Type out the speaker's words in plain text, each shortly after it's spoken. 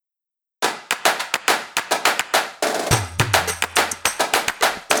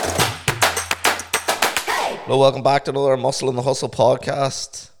Well, welcome back to another Muscle in the Hustle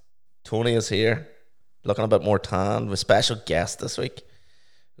podcast. Tony is here, looking a bit more tanned, with a special guest this week,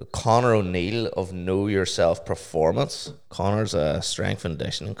 Conor O'Neill of Know Yourself Performance. Conor's a strength and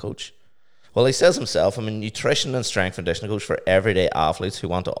conditioning coach. Well, he says himself, I'm a nutrition and strength and conditioning coach for everyday athletes who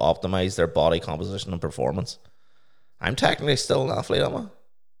want to optimize their body composition and performance. I'm technically still an athlete, am I?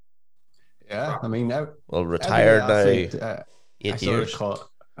 Yeah, I mean, well, retired athlete, now, 8 years.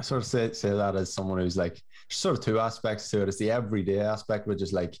 I sort of say that as someone who's like, sort of two aspects to it. It's the everyday aspect, which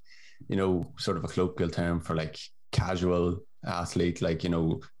is like, sort of a colloquial term for like casual athlete. Like,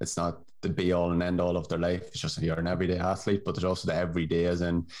 it's not the be all and end all of their life. It's just you're an everyday athlete, but there's also the everyday, as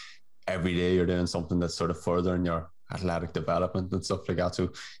in every day you're doing something that's sort of furthering your athletic development and stuff like that.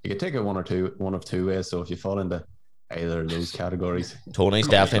 So you can take it one of two ways. So if you fall into either of those categories, Tony's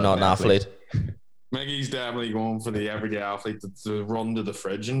definitely not an athlete. Mickey's definitely going for the everyday athlete to run to the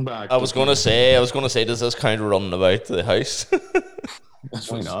fridge and back. I was going to say, does this kind of running about the house?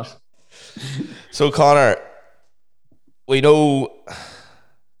 Why not? So, Conor, we know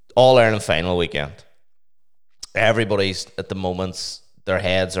All Ireland final weekend. Everybody's at the moment, their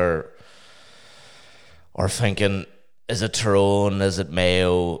heads are thinking, is it Tyrone? Is it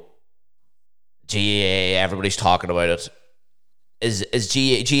Mayo? GAA? Everybody's talking about it. Is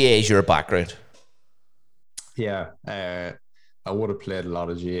GAA your background? Yeah, I would have played a lot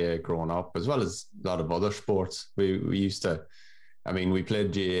of GAA growing up, as well as a lot of other sports. We used to, we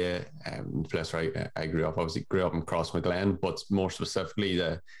played GAA, the place where I grew up. Obviously, grew up in Crossmaglen, but more specifically,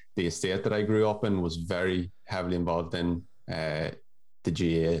 the estate that I grew up in was very heavily involved in the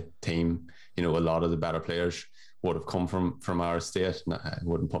GAA team. A lot of the better players would have come from our estate. I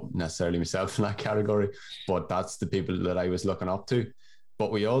wouldn't put necessarily myself in that category, but that's the people that I was looking up to.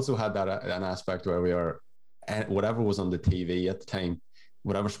 But we also had an aspect where we are, whatever was on the TV at the time,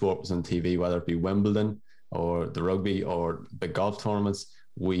 whatever sport was on TV, whether it be Wimbledon or the rugby or the golf tournaments,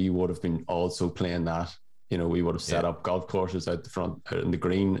 we would have been also playing that. We would have set up golf courses out the front, out in the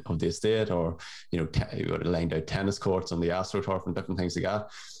green of the estate, or, we would have lined out tennis courts on the AstroTurf and different things like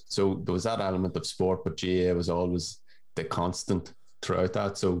that. So there was that element of sport, but GAA was always the constant throughout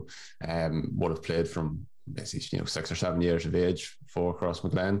that. So would have played from basically 6 or 7 years of age for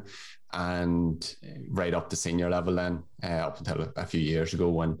Crossmaglen, and right up to senior level then, up until a few years ago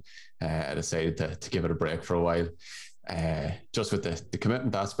when I decided to give it a break for a while. Just with the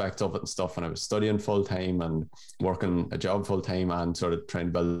commitment aspect of it and stuff, and I was studying full time and working a job full time and sort of trying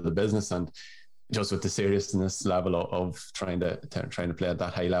to build a business, and just with the seriousness level of trying to play at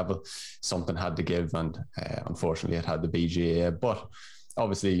that high level, something had to give, and unfortunately it had to be GAA. But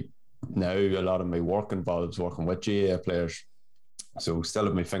obviously now a lot of my work involves working with GAA players, so still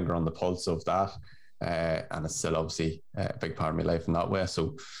have my finger on the pulse of that. And it's still obviously a big part of my life in that way.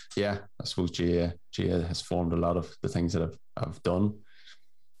 So yeah, I suppose GAA has formed a lot of the things that I've done.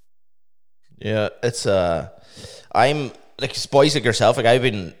 Yeah, it's I'm like boys like yourself. Like I've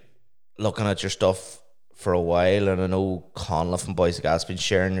been looking at your stuff for a while, and I know Conliffe and boys like that's been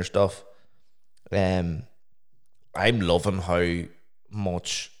sharing your stuff. I'm loving how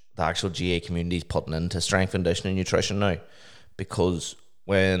much the actual GAA community is putting into strength, conditioning, nutrition now, because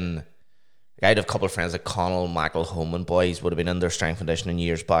when I'd have a couple of friends like Connell, Mackle, and boys would have been in their strength conditioning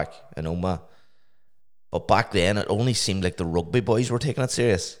years back in Oma. But back then, it only seemed like the rugby boys were taking it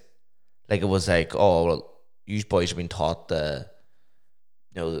serious. Like it was like, oh, well, you boys have been taught the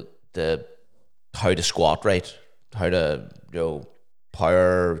how to squat right, how to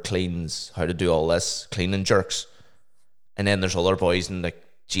power cleans, how to do all this, clean and jerks. And then there's other boys in the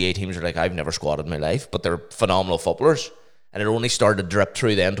GA teams are like, I've never squatted in my life, but they're phenomenal footballers. And it only started to drip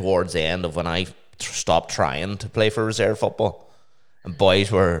through then towards the end of when I stopped trying to play for reserve football. And boys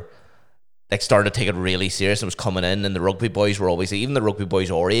were like started to take it really serious. It was coming in, and the rugby boys were always, even the rugby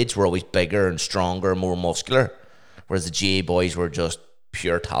boys our age, were always bigger and stronger and more muscular, whereas the GA boys were just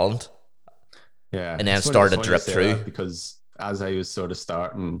pure talent. Yeah, and then it started to drip through. Because as I was sort of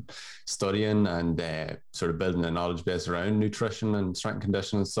studying and sort of building a knowledge base around nutrition and strength and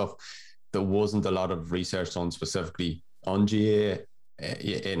conditioning and stuff, there wasn't a lot of research done specifically on GAA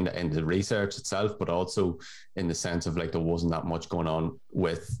in the research itself, but also in the sense of like there wasn't that much going on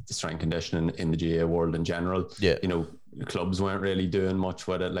with the strength conditioning in the GAA world in general. Yeah, clubs weren't really doing much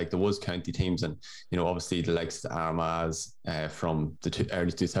with it. Like there was county teams, and obviously the likes of the Armaghs from the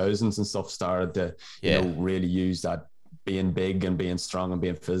early 2000s and stuff started to really use that being big and being strong and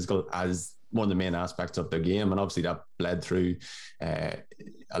being physical as one of the main aspects of their game. And obviously that bled through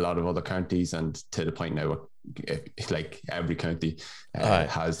a lot of other counties, and to the point now like every county Aye.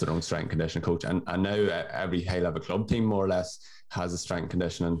 has their own strength and conditioning coach, and now every high level club team more or less has a strength and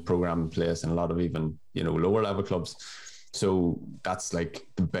conditioning program in place, and a lot of even lower level clubs. So that's like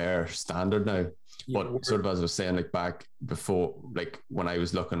the bare standard now. But sort of as I was saying, like back before, like when I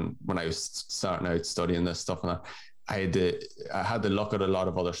was starting out studying this stuff and that, I had to look at a lot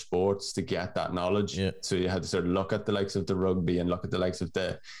of other sports to get that knowledge. Yeah. So you had to sort of look at the likes of the rugby and look at the likes of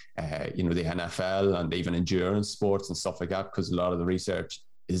the the NFL and even endurance sports and stuff like that, because a lot of the research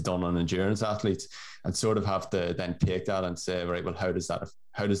is done on endurance athletes, and sort of have to then take that and say, right, well, how does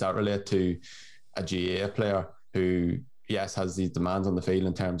that relate to a GAA player who, yes, has these demands on the field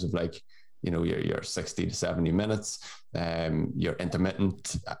in terms of like, your 60 to 70 minutes, your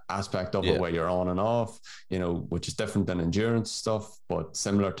intermittent aspect of it where you're on and off, which is different than endurance stuff, but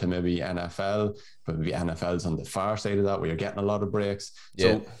similar to maybe NFL, but maybe NFL's on the far side of that where you're getting a lot of breaks.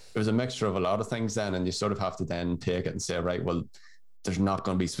 Yeah. So there's a mixture of a lot of things then, and you sort of have to then take it and say, right, well, there's not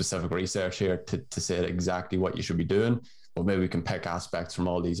going to be specific research here to say exactly what you should be doing, but maybe we can pick aspects from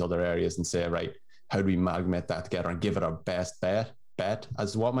all these other areas and say, right, how do we amalgamate that together and give it our best bet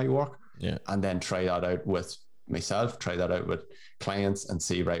as to what might work? Yeah. And then try that out with myself, try that out with clients and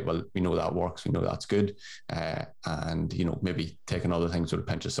see, right, well, we know that works, we know that's good. And, maybe taking other things with a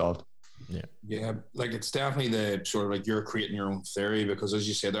pinch of salt. Yeah, like it's definitely the sort of like you're creating your own theory, because as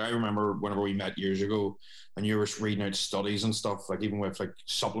you said, I remember whenever we met years ago and you were reading out studies and stuff, like even with like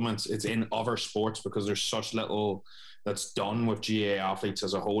supplements, it's in other sports because there's such little that's done with GAA athletes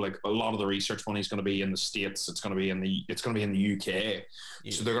as a whole. Like a lot of the research money is going to be in the States. It's going to be in the UK.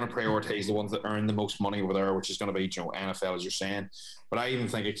 Yeah. So they're going to prioritize the ones that earn the most money over there, which is going to be, NFL, as you're saying. But I even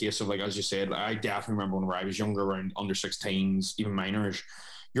think a case of like, as you said, I definitely remember when I was younger, around under 16s, even minors,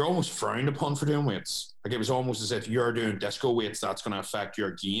 you're almost frowned upon for doing weights. Like it was almost as if you're doing disco weights, that's going to affect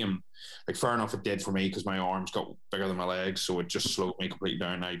your game. Like fair enough, it did for me because my arms got bigger than my legs, so it just slowed me completely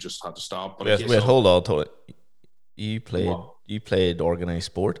down. I just had to stop. But wait, hold on to it. You played organised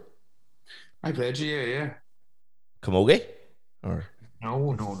sport? I played yeah. Camogie? Or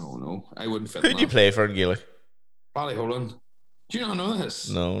No. I wouldn't fit. Who'd you play for in Gaelic? Ballyholland. Do you not know this?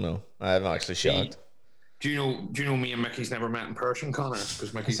 No. I'm actually shocked. Do you know me and Mickey's never met in person, Connor?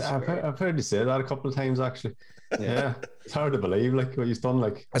 Because Mickey's I've heard you say that a couple of times actually. Yeah. It's hard to believe like what he's done.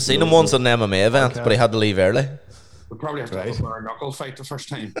 Like I seen him once at an MMA event, but he had to leave early. We'll probably have to have a knuckle fight the first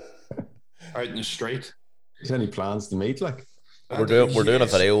time. Out in the street. Is there any plans to meet? Like we're doing a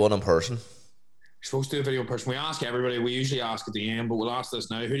video one in person. We're supposed to do a video in person. We ask everybody. We usually ask at the end, but we'll ask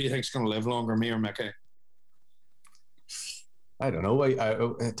this now. Who do you think's going to live longer, me or Mickey? I don't know.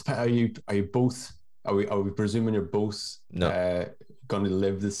 Are you both? Are we presuming you're both going to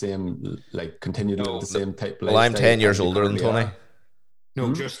live the same, like continue to live the same type? Well, I'm 10 years older than Tony.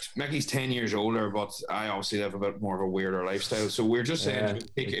 No, just Mickey's 10 years older, but I obviously live a bit more of a weirder lifestyle. So we're just saying,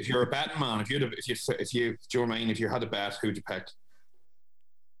 if you're a betting man, if you do you mind if you had a bet, who'd you pick?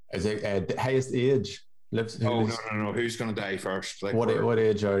 Is it the highest age? No. Who's going to die first? Like what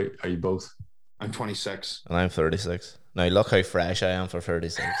age are you both? I'm 26. And I'm 36. Now look how fresh I am for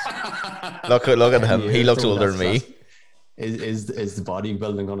 36. look at him. He looks older than me. Is the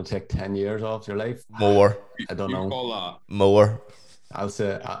bodybuilding going to take 10 years off your life? More. I don't know. More. I'll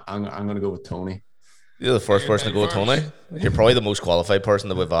say I'm going to go with Tony. You're the first person to go with Tony. You're probably the most qualified person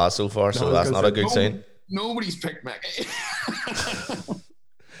that we've asked so far, so that's not a good sign. Nobody's picked Mickey.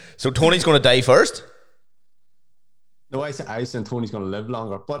 So Tony's going to die first? No, I said Tony's going to live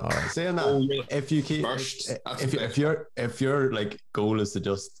longer. But saying that, if you keep if your like goal is to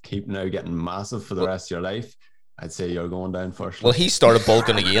just keep now getting massive for the rest of your life, I'd say you're going down first. Well, he started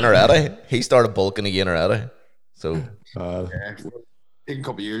bulking again already. So in a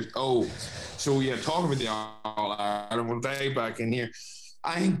couple of years. Oh, so yeah, talking about the All-Ireland, we'll dive back in here.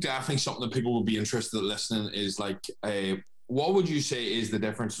 I think definitely something that people would be interested in listening is like, what would you say is the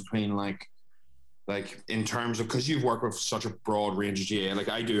difference between like in terms of, because you've worked with such a broad range of GAA, like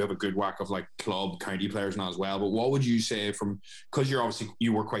I do have a good whack of like club county players now as well, but what would you say from, because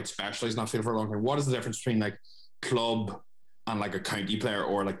you were quite specialised in that field for a long time, what is the difference between like club and like a county player,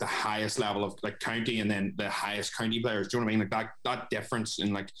 or like the highest level of like county and then the highest county players? Do you know what I mean? Like that difference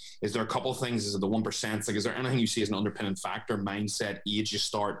in like, is there a couple of things? Is it the 1%? Like, is there anything you see as an underpinning factor, mindset, age you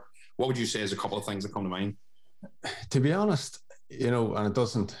start? What would you say is a couple of things that come to mind? To be honest,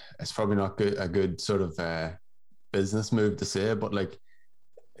 and it's probably not a good sort of business move to say, but like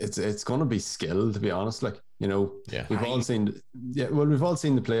it's going to be skill, to be honest. Like, we've all seen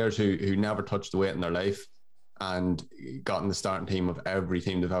the players who never touched the weight in their life and got in the starting team of every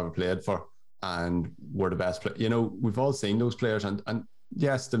team they've ever played for and were the best player. We've all seen those players, and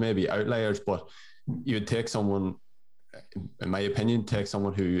yes, there may be outliers, but you would take someone, in my opinion, take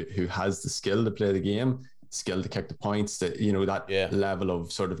someone who has the skill to play the game, skill to kick the points, that that level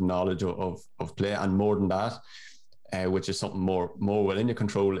of sort of knowledge of play, and more than that, which is something more within your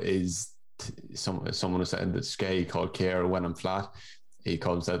control, is someone who said this guy called Kerr Wenham Flat. He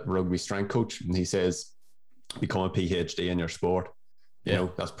calls that rugby strength coach, and he says, become a PhD in your sport. You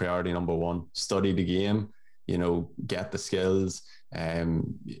know, that's priority number one. Study the game, get the skills,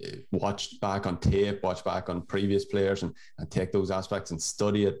 watch back on tape, watch back on previous players, and take those aspects and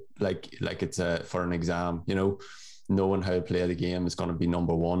study it like it's for an exam. Knowing how to play the game is going to be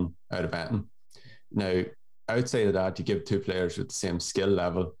number one out of anything. Now, outside of that, you give two players with the same skill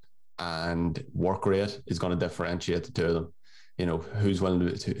level, and work rate is going to differentiate the two of them. Who's willing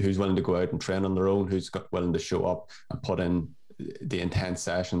to go out and train on their own, who's willing to show up and put in the intense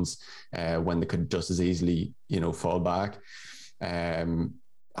sessions when they could just as easily fall back, and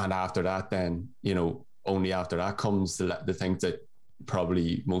after that, then only after that comes the things that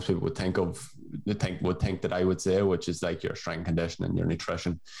probably most people would think that I would say, which is like your strength conditioning, your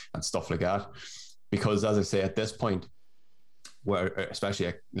nutrition and stuff like that. Because as I say, at this point, where especially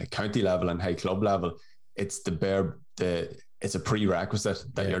at like county level and high club level, it's it's a prerequisite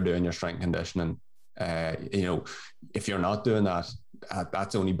that you're doing your strength conditioning. If you're not doing that,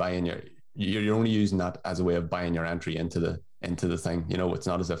 that's only you're only using that as a way of buying your entry into the thing. It's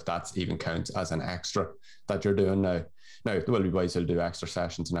not as if that's even counts as an extra that you're doing now. Now, there will be boys who'll do extra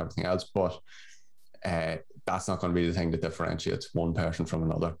sessions and everything else, but that's not going to be the thing that differentiates one person from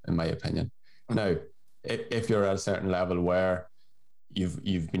another, in my opinion. Now, if you're at a certain level where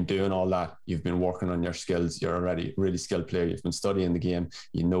you've been doing all that, you've been working on your skills, you're already a really skilled player, you've been studying the game,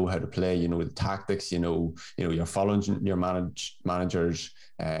 you know how to play, the tactics, you're following your manager's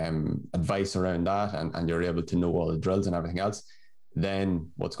advice around that, and you're able to know all the drills and everything else, then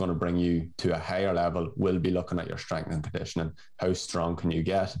what's going to bring you to a higher level will be looking at your strength and conditioning. How strong can you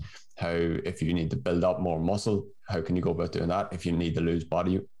get? If you need to build up more muscle, how can you go about doing that? If you need to lose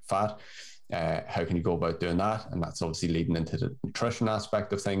body fat, how can you go about doing that? And that's obviously leading into the nutrition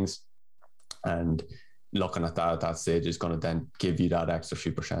aspect of things, and looking at that at that stage is going to then give you that extra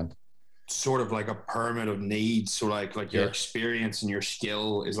few percent. Sort of like a pyramid of needs. So like your experience and your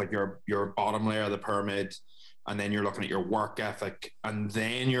skill is like your bottom layer of the pyramid, and then you're looking at your work ethic, and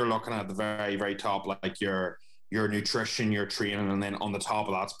then you're looking at the very, very top, like your nutrition, your training, and then on the top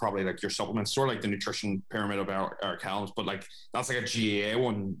of that's probably like your supplements, sort of like the nutrition pyramid of our Callum's, but like that's like a GAA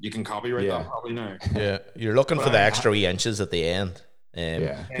one. You can copyright that probably now. Yeah, you're looking for the extra wee inches at the end.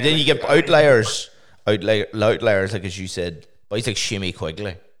 But then you get outliers like, as you said, boys like Shimmy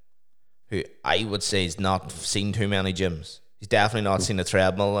Quigley, who I would say has not seen too many gyms. He's definitely not seen a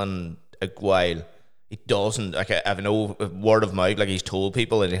treadmill in a while. He doesn't, like, I have no word of mouth, like he's told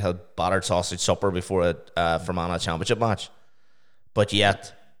people that he had battered sausage supper before a Fermanagh championship match, but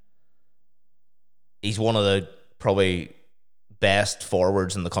yet he's one of the probably best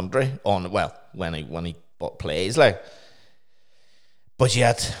forwards in the country when he plays, like. But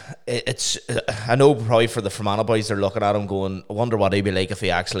yet it's I know probably for the Fermanagh boys, they're looking at him going, I wonder what he'd be like if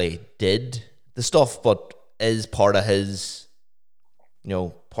he actually did the stuff. But is part of his,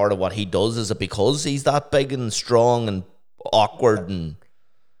 part of what he does, is it because he's that big and strong and awkward? And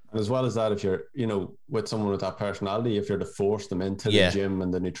as well as that, if you're, with someone with that personality, if you're to force them into the gym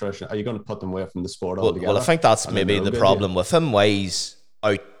and the nutrition, are you going to put them away from the sport altogether? Well, I think that's maybe the problem with him, why he's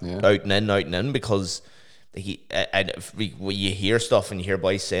out and in, because you hear stuff and you hear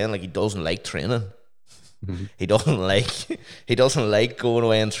boys saying like he doesn't like training. Mm-hmm. He doesn't like going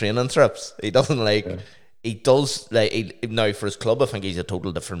away on training trips. He doesn't like. Yeah. He does now for his club. I think he's a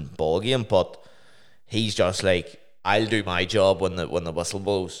total different ball game, but he's just like, I'll do my job when the whistle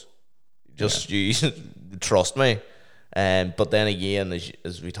blows. Just you trust me. But then again,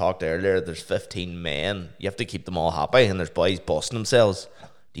 as we talked earlier, there's 15 men. You have to keep them all happy, and there's boys busting themselves.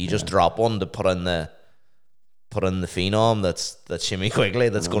 Do you just drop one to put in the phenom that's Shimmy Quigley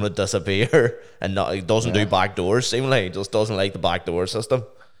that's going to disappear and he doesn't do back doors? Seemingly, he just doesn't like the back door system.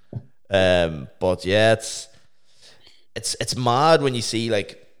 But yeah, it's mad when you see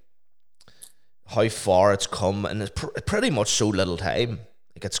like how far it's come, and it's pretty much so little time.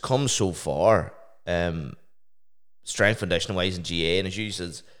 Like, it's come so far, strength conditioning wise in GA, and as you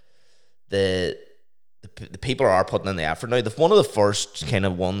said, the people are putting in the effort now. One of the first kind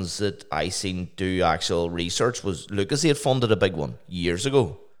of ones that I seen do actual research was Lucas. He had funded a big one years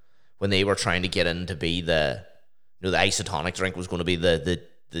ago when they were trying to get in to be the isotonic drink was going to be the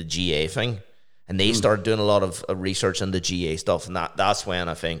GA thing, and they started doing a lot of research on the GA stuff, and that's when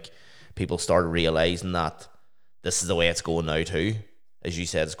I think people started realizing that this is the way it's going now too. as you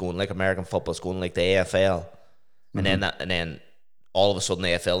said, it's going like American football, it's going like the AFL, and then all of a sudden the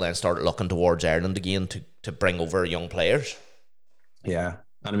AFL then started looking towards Ireland again to bring over young players. Yeah,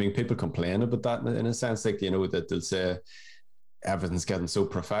 and I mean, people complain about that in a sense, like, you know, that they'll say everything's getting so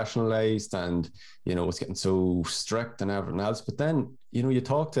professionalized and, you know, it's getting so strict and everything else. But then, you know, you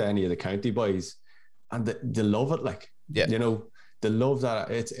talk to any of the county boys and they love it. Like, you know, they love that.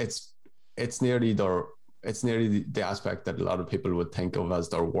 It's nearly the aspect that a lot of people would think of as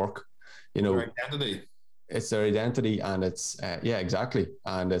their work, you know. Their identity. It's their identity, and it's yeah, exactly.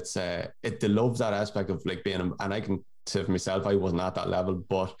 And it's they love that aspect of like being, and I can say for myself, I wasn't at that level,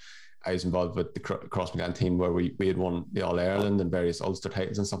 but I was involved with the Crossmaglen team where we had won the All Ireland and various Ulster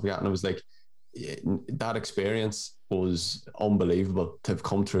titles and stuff like that. And it was like, that experience was unbelievable to have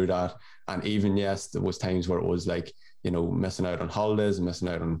come through that. And even, yes, there was times where it was like, you know, missing out on holidays and missing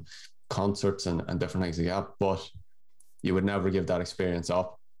out on concerts and different things like that. But you would never give that experience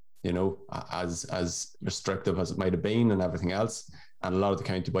up, you know, as restrictive as it might have been and everything else. And a lot of the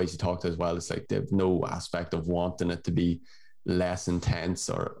county boys you talk to as well, it's like they have no aspect of wanting it to be less intense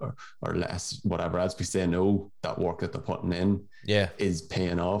or less whatever else, because they know that work that they're putting in is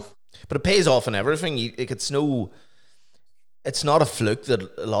paying off. But it pays off in everything. It's not a fluke that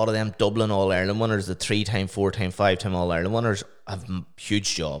a lot of them Dublin All-Ireland winners, the 3-time, 4-time, 5-time All-Ireland winners, have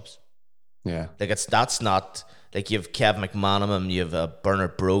huge jobs. Yeah. Like that's not like you have Kev McManaman, you have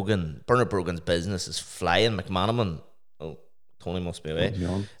Bernard Brogan. Bernard Brogan's business is flying. McManaman, Tony must be away.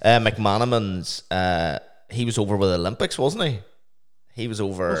 McManaman's he was over with the Olympics, wasn't he? He was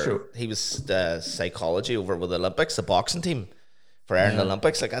over. He was psychology over with the Olympics, the boxing team for Ireland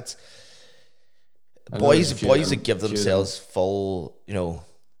Olympics. Like that's boys that give themselves full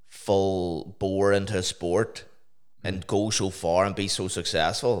bore into a sport and go so far and be so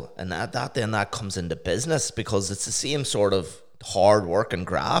successful, and that comes into business because it's the same sort of hard work and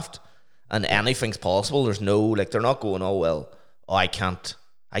graft, and anything's possible. There's no, like, they're not going, I can't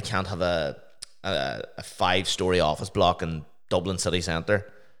have a 5-story office block in Dublin city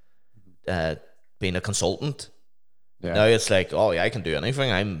centre being a consultant. Now it's like, I can do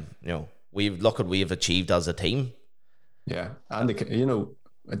anything. Look what we've achieved as a team. Yeah, and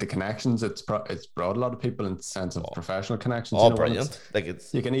the connections, it's brought a lot of people in the sense of professional connections. Brilliant!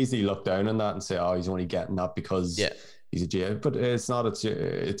 You can easily look down on that and say, he's only getting that because he's a GA, but it's not.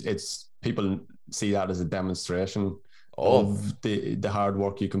 It's people see that as a demonstration of the hard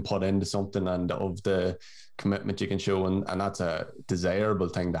work you can put into something and of the commitment you can show, and that's a desirable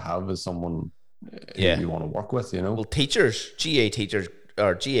thing to have as someone you want to work with, you know. Well, GA teachers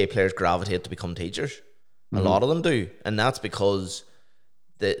or GA players gravitate to become teachers. A lot of them do, and that's because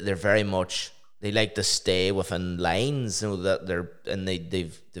they're very much, they like to stay within lines, you know, that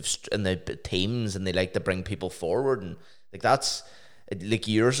they've in the teams, and they like to bring people forward, and like that's like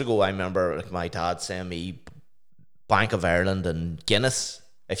years ago I remember like my dad saying me, Bank of Ireland and Guinness,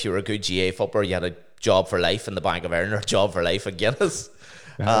 if you were a good GA footballer you had a job for life in the Bank of Ireland or a job for life at Guinness.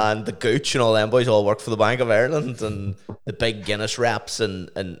 And the Gooch and all them boys all worked for the Bank of Ireland, and the big Guinness reps and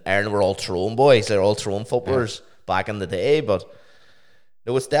Ireland were all Tyrone boys. They're all Tyrone footballers back in the day. But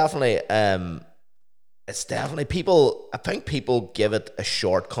no, it's definitely people, I think people give it a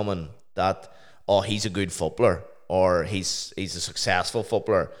shortcoming that he's a good footballer or he's a successful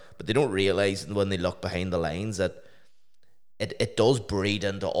footballer, but they don't realise when they look behind the lines that it does breed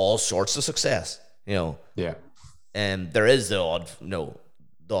into all sorts of success, you know. Yeah. And there is the odd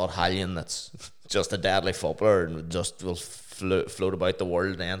Hallion that's just a deadly footballer and just will float about the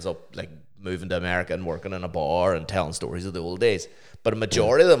world and ends up like moving to America and working in a bar and telling stories of the old days. But a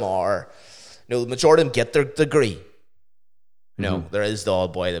majority of them are, the majority of them get their degree. There is the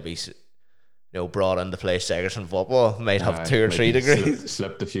odd boy that be, brought in to play Sigerson football, might have 2 or 3 degrees.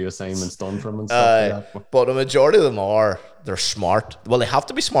 Slipped a few assignments done from and stuff like that. But the majority of them they're smart. Well, they have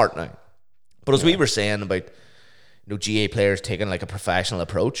to be smart now. But as we were saying about, GA players taking like a professional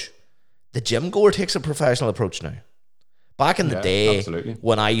approach, the gym goer takes a professional approach now. Back in the day,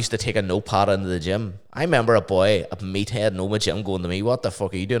 when I used to take a notepad into the gym, I remember a meathead in my gym going to me, "What the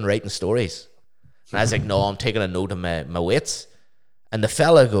fuck are you doing writing stories?" And I was like, "No, I'm taking a note of my weights." And the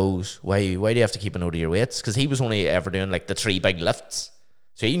fella goes, why do you have to keep a note of your weights? Because he was only ever doing like the 3 big lifts.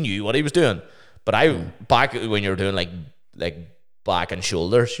 So he knew what he was doing. But back when you were doing like back and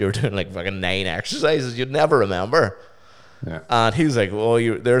shoulders, you were doing like fucking 9 exercises, you'd never remember. Yeah. And he was like,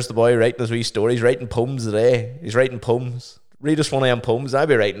 there's the boy writing his wee story. He's writing poems today. He's writing poems. Read us one of them poems. I'd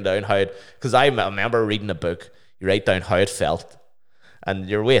be writing down how it, because I remember reading a book, you write down how it felt and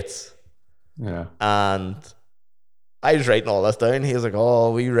your weights. Yeah. And I was writing all this down. He was like,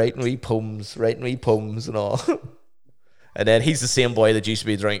 we writing wee poems and all. And then he's the same boy that used to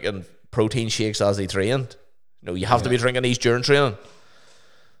be drinking protein shakes as he trained. You have to be drinking these during training.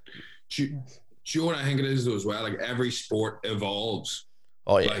 Do you know what I think it is though as well? Like every sport evolves.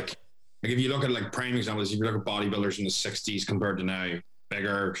 Oh yeah. Like if you look at like prime examples, if you look at bodybuilders in the 60s compared to now,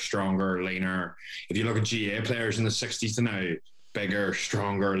 bigger, stronger, leaner. If you look at GA players in the 60s to now, bigger,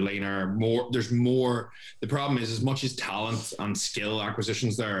 stronger, leaner, more. There's more. The problem is, as much as talent and skill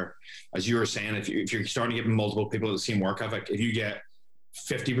acquisitions there, as you were saying, if you're starting to get multiple people the same work ethic, if you get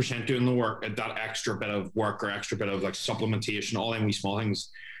 50% doing the work, that extra bit of work or extra bit of like supplementation, all them wee small things,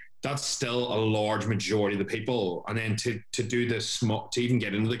 that's still a large majority of the people. And then to do this, to even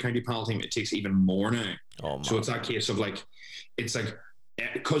get into the county panel team, it takes even more now. Oh, so it's that case of like, it's like,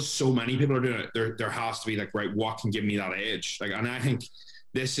 because so many people are doing it, there has to be like, right, what can give me that edge? Like, and I think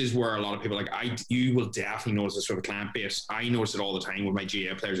this is where a lot of people you will definitely notice this with a client base. I notice it all the time with my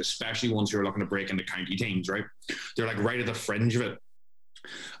GA players, especially ones who are looking to break into county teams, right? They're like right at the fringe of it.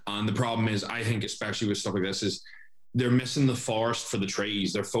 And the problem is, I think, especially with stuff like this, is they're missing the forest for the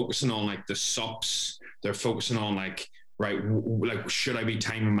trees. They're focusing on like the sups. They're focusing on like, right, like, should I be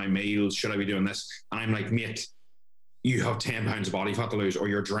timing my meals? Should I be doing this? And I'm like, mate, you have 10 pounds of body fat to lose, or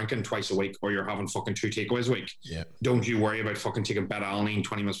you're drinking twice a week, or you're having fucking 2 takeaways a week. Yeah. Don't you worry about fucking taking beta-alanine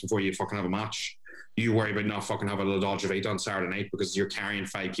 20 minutes before you fucking have a match. You worry about not fucking having a Lodgevate on Saturday night because you're carrying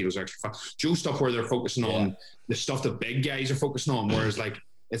 5 kilos extra fat. Do stuff where they're focusing on the stuff that big guys are focusing on, whereas like,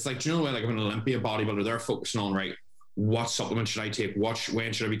 it's like, do you know what, like an Olympia bodybuilder, they're focusing on, right, what supplement should I take? When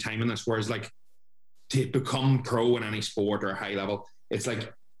should I be timing this? Whereas like, to become pro in any sport or high level, it's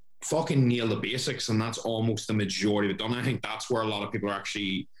like, fucking nail the basics, and that's almost the majority of it done. I think that's where a lot of people are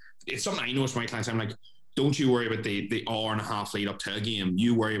actually, it's something I notice my clients. I'm like, don't you worry about the hour and a half lead up to a game.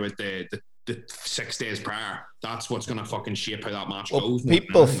 You worry about the 6 days prior. That's what's going to fucking shape how that match goes.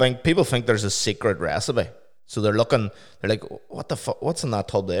 People think there's a secret recipe. So they're like, what the fuck? What's in that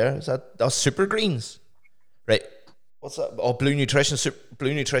tub there? Is that's Super Greens, right? What's that? Oh, Blue Nutrition Super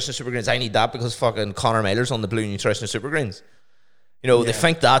Greens. I need that because fucking Conor Meyler's on the Blue Nutrition Super Greens. They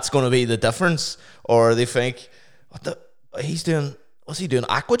think that's going to be the difference, or they think, what's he doing?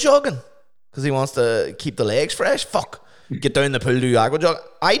 Aqua jogging because he wants to keep the legs fresh. Fuck, get down the pool, do aqua jog.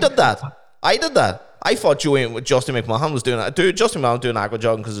 I did that. I thought Justin McMahon was doing that. Dude, Justin McMahon was doing aqua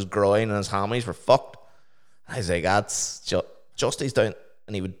jogging because his groin and his hammies were fucked. I was like, that's Justy's down,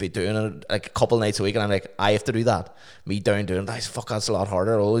 and he would be doing it like a couple nights a week, and I'm like, I have to do that. Me down doing that. Fuck, that's a lot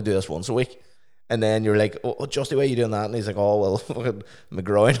harder. I'll only do this once a week. And then you're like, oh, Justy, why are you doing that? And he's like, oh, well, fucking my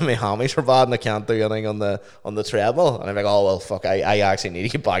groin and my hammies are bad and I can't do anything on the treadmill. And I'm like, oh, well, fuck, I actually need to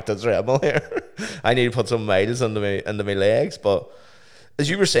get back to the treadmill here. I need to put some miles into my legs. But as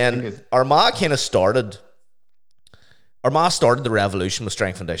you were saying, Armagh started the revolution with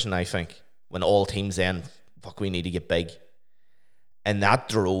strength conditioning, I think, when all teams then, fuck, we need to get big. And that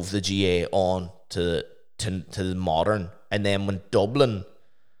drove the GA on to the modern. And then when Dublin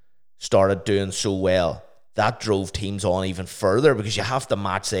started doing so well, that drove teams on even further because you have to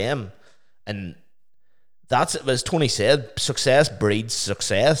match them. And that's, as Tony said, success breeds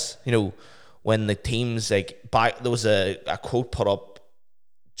success. When the teams like back, there was a quote put up,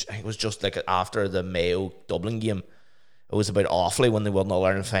 I think it was just like after the Mayo Dublin game. It was about Offaly when they won the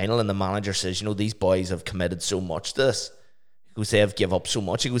All-Ireland final, and the manager says, these boys have committed so much to this. He goes, they have give up so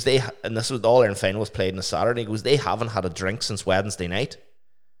much. He goes, and this was the All-Ireland final was played on a Saturday. He goes, they haven't had a drink since Wednesday night.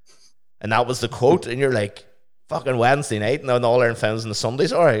 And that was the quote, and you're like, fucking Wednesday night, and then all Ireland fans on the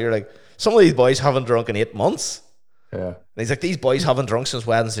Sundays are. You're like, some of these boys haven't drunk in 8 months. Yeah. And he's like, these boys haven't drunk since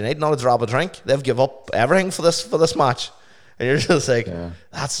Wednesday night, not a drop of drink. They've give up everything for this match. And you're just like,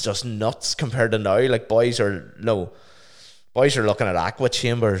 that's just nuts compared to now. Like, boys are looking at aqua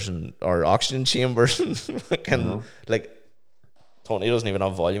chambers or oxygen chambers and like, Tony doesn't even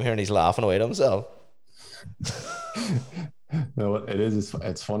have volume here and he's laughing away to himself. No, it is.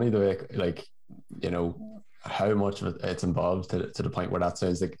 It's funny the way, like, how much of it's involved to the point where that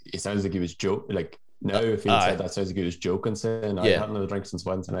sounds like he was joking. Like, now, if he said that, sounds like he was joking, saying, I haven't had a drink since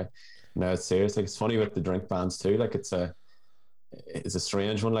Wednesday night. No, it's serious. Like, it's funny with the drink bans too. Like, it's a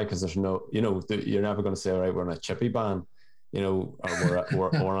strange one. Like, because there's no, you're never going to say, all right, we're on a chippy ban, or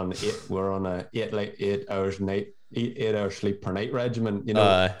we're on a 8 hours night. 8 hours sleep per night regimen.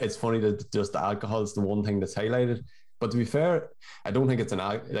 It's funny that just the alcohol is the one thing that's highlighted. But to be fair, I don't think it's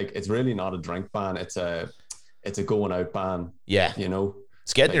it's really not a drink ban. It's a going out ban. Yeah.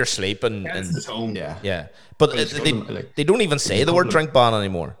 It's getting your sleep and yeah. But they don't even say the word drink ban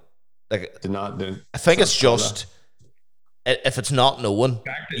anymore. Like, I think it's just if it's not known,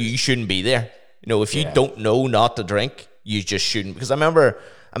 you shouldn't be there. If you don't know not to drink, you just shouldn't. Because I remember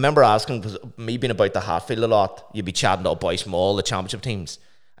I remember asking, because me being about the Hatfield a lot, you'd be chatting to boys from all the championship teams,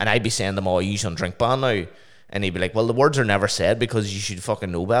 and I'd be saying to them, "Oh, you on drink ban now," and he'd be like, "Well, the words are never said because you should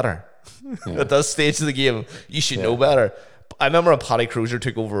fucking know better." At this stage of the game, you should know better. I remember when Paddy Cruiser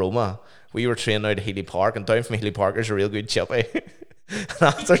took over Roma, we were training out at Healy Park, and down from Healy Park is a real good chippy. And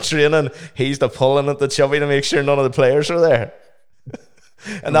after training, he's the pulling at the chippy to make sure none of the players are there.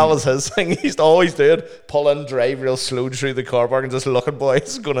 And that was his thing. He used to always do it, pull in, drive real slow through the car park and just look at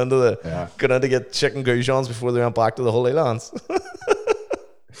boys going in to get chicken goujons before they went back to the Holy Lands.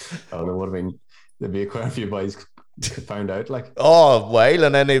 Oh, there would have been, there'd be quite a few boys found out, like. Oh, well,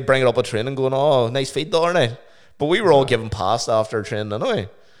 and then they'd bring it up at training going, "Oh, nice feet, aren't they?" But we were all given pass after training anyway.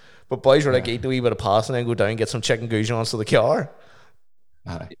 But boys were like, eat a wee bit of pass and then go down and get some chicken goujons to the car.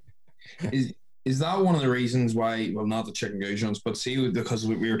 Is that one of the reasons why, well, not the chicken goujons, but see, because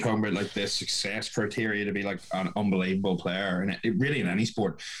we were talking about like the success criteria to be like an unbelievable player, and it really in any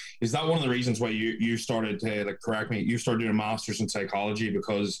sport, is that one of the reasons why you started to, like, correct me, you started doing a master's in psychology?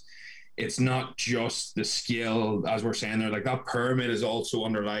 Because it's not just the skill, as we're saying there, like that pyramid is also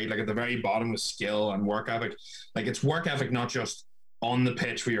underlined, like at the very bottom is skill and work ethic. Like it's work ethic, not just on the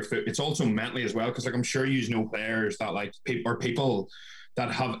pitch for your foot, it's also mentally as well. Because like I'm sure you know players that like people that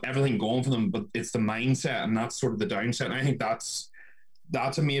have everything going for them, but it's the mindset, and that's sort of the downside. And I think that's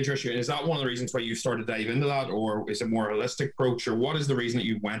a major issue. Is that one of the reasons why you started to dive into that, or is it more holistic approach, or what is the reason that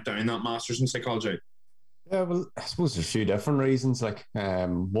you went down that master's in psychology? Yeah, well, I suppose there's a few different reasons. Like,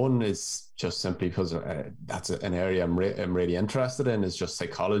 one is just simply because that's an area I'm really interested in, is just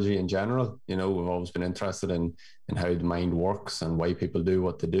psychology in general. You know, we've always been interested in how the mind works and why people do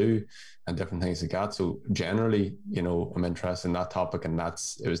what they do and different things like that. So generally, you know, I'm interested in that topic, and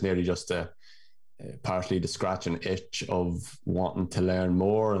it was nearly just partially to scratch an itch of wanting to learn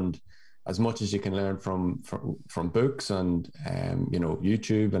more, and as much as you can learn from books and you know,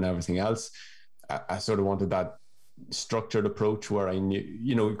 YouTube and everything else. I sort of wanted that structured approach where I knew,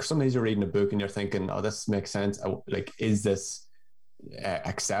 you know, sometimes you're reading a book and you're thinking, "Oh, this makes sense." Like, is this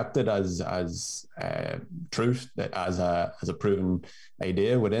accepted as truth, as a proven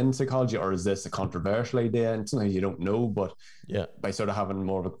idea within psychology, or is this a controversial idea? And sometimes you don't know, but by sort of having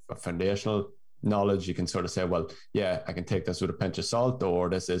more of a foundational knowledge, you can sort of say, well, yeah, I can take this with a pinch of salt, or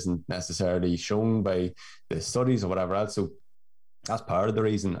this isn't necessarily shown by the studies or whatever else. So that's part of the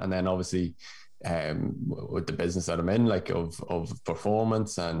reason. And then obviously, with the business that I'm in, like of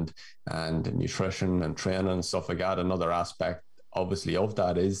performance and nutrition and training and stuff like that, another aspect obviously of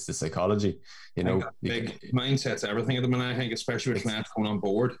that is the psychology. You know, big mindsets, everything at the minute, I think, especially with lads coming on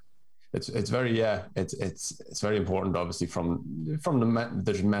board. It's very it's very important, obviously, from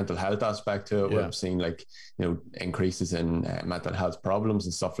there's mental health aspect to it. We've seen, like, you know, increases in mental health problems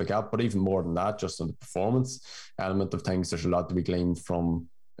and stuff like that, but even more than that, just on the performance element of things, there's a lot to be gleaned from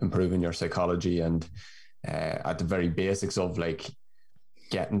improving your psychology and at the very basics of, like,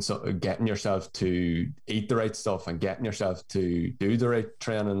 getting yourself to eat the right stuff and getting yourself to do the right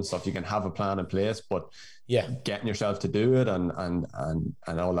training and stuff. You can have a plan in place, but getting yourself to do it and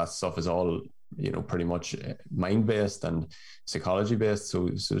all that stuff is all, you know, pretty much mind based and psychology based. So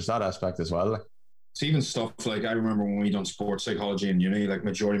there's that aspect as well. It's even stuff like, I remember when we done sports psychology in uni, like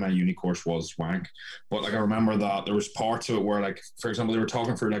majority of my uni course was wank, but like I remember that there was parts of it where, like, for example, they were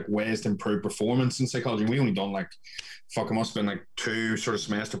talking for like ways to improve performance in psychology, and we only done like, fuck, it must have been like 2 sort of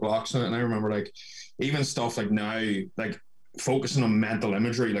semester blocks in it. And I remember, like, even stuff like now, like focusing on mental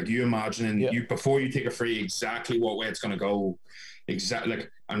imagery, like you imagining you before you take a free, exactly what way it's going to go, exactly,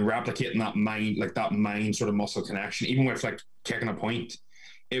 like, and replicating that mind sort of muscle connection, even with like kicking a point.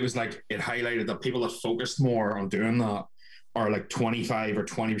 It was like, it highlighted that people that focused more on doing that are like 25 or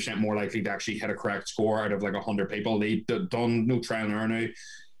 20% more likely to actually hit a correct score out of like 100 people. They've done no trial and error now.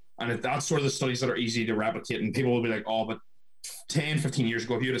 And that's sort of the studies that are easy to replicate. And people will be like, oh, but 10, 15 years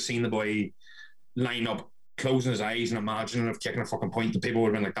ago, if you'd have seen the boy line up, closing his eyes and imagining of kicking a fucking point, the people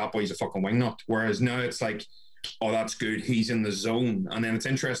would have been like, that boy's a fucking wingnut. Whereas now it's like, oh, that's good, he's in the zone. And then it's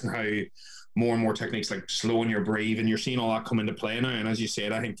interesting how more and more techniques like slowing your breathe, and you're seeing all that come into play now. And as you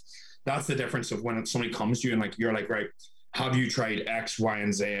said, I think that's the difference of when somebody comes to you and like, you're like, right, have you tried X, Y,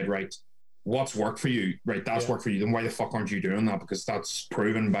 and Z, right? What's worked for you, right? That's worked for you. Then why the fuck aren't you doing that? Because that's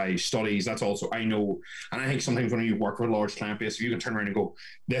proven by studies. That's also, I know. And I think sometimes when you work with a large client base, if you can turn around and go,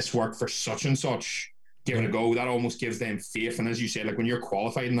 this worked for such and such, give it a go, that almost gives them faith. And as you say, like, when you're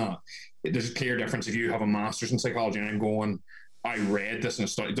qualified in that, there's a clear difference. If you have a master's in psychology and I'm going, I read this in a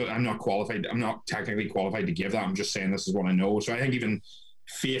study, I'm not qualified, I'm not technically qualified to give that, I'm just saying this is what I know. So I think even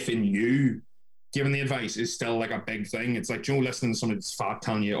faith in you giving the advice is still like a big thing. It's like, you know, listening to somebody that's fat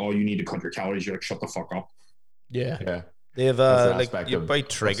telling you, oh, you need to cut your calories, you're like, shut the fuck up. Yeah. They have like you buy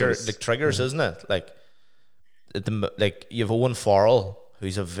triggers, isn't it? Like you have Owen Farrell,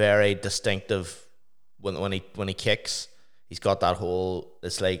 who's a very distinctive when he kicks. He's got that whole.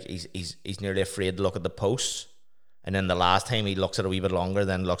 It's like he's nearly afraid to look at the posts, and then the last time he looks at it a wee bit longer,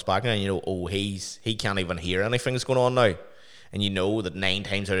 then looks back and he can't even hear anything that's going on now, and you know that 9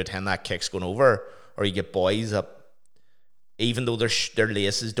 times out of 10 that kick's going over. Or you get boys that, even though their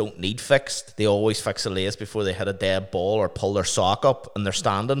laces don't need fixed, they always fix a lace before they hit a dead ball or pull their sock up in their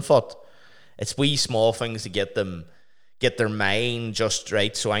standing foot. It's wee small things to get their mind just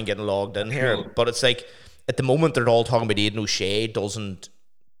right. So I'm getting logged in here, but it's like. At the moment, they're all talking about Aidan O'Shea doesn't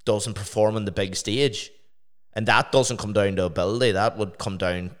perform on the big stage, and that doesn't come down to ability. That would come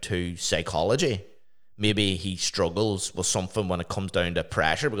down to psychology. Maybe he struggles with something when it comes down to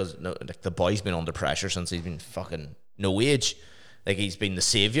pressure, because like the boy's been under pressure since he's been fucking no age. Like he's been the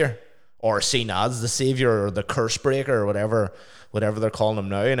savior, or seen as the savior, or the curse breaker, or whatever they're calling him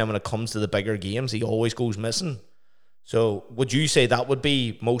now. And then when it comes to the bigger games, he always goes missing. So would you say that would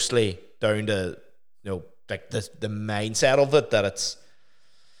be mostly down to like the mindset of it, that it's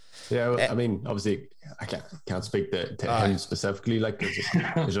I mean, obviously I can't speak to him specifically, like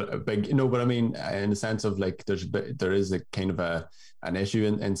there's a big but I mean, in the sense of like there is a kind of an issue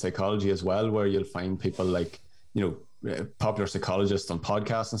in psychology as well, where you'll find people like popular psychologists on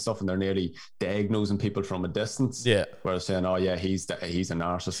podcasts and stuff, and they're nearly diagnosing people from a distance, where they're saying, oh yeah, he's a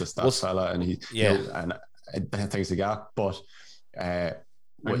narcissist, that fella, and and things like that. But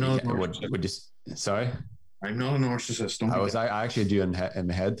would you sorry? I'm not a narcissist. I actually do in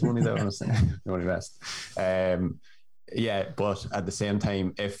my head, Tony, that I was saying. You want to rest. But at the same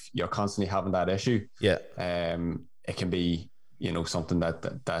time, if you're constantly having that issue, it can be, something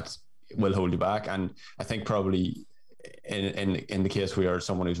that will hold you back. And I think probably in the case where you're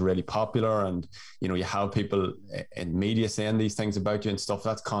someone who's really popular, and you have people in media saying these things about you and stuff,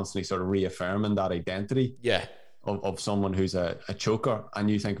 that's constantly sort of reaffirming that identity. Of someone who's a choker. And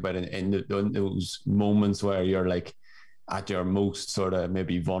you think about it in those moments where you're like at your most sort of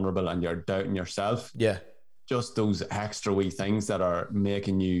maybe vulnerable and you're doubting yourself. Just those extra wee things that are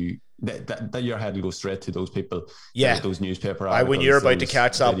making you that your head will go straight to those people. Those newspaper articles. When you're about to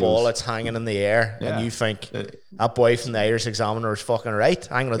catch that ball, it's hanging in the air, and you think that boy from the Irish Examiner is fucking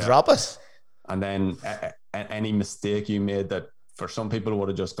right. I'm going to drop it. And then any mistake you made that for some people would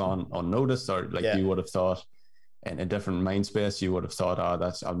have just gone unnoticed, or like you would have thought, in a different mind space, you would have thought,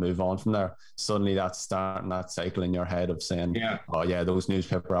 I'll move on from there. Suddenly that's starting that cycle in your head of saying, those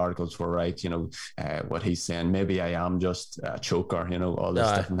newspaper articles were right, what he's saying, maybe I am just a choker, all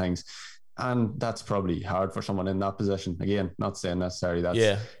these different things. And that's probably hard for someone in that position. Again, not saying necessarily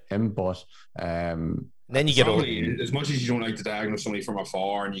that's him, but then you get as much as you don't like to diagnose somebody from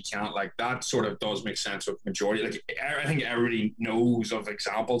afar, and you can't, like, that sort of does make sense with majority. Like, I think everybody knows of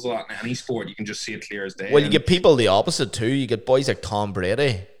examples of that in any sport. You can just see it clear as day. Well, you get people the opposite too. You get boys like Tom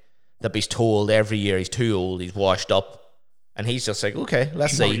Brady that he's told every year he's too old, he's washed up, and he's just like, okay,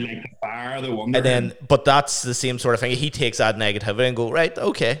 let's see. Like the fire, the wonder. And then, but that's the same sort of thing. He takes that negativity and go, right,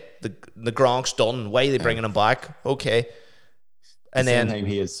 okay, the Gronk's done. Why are they bringing him back? Okay, and then time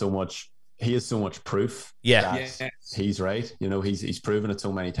he has so much proof. He's right. He's proven it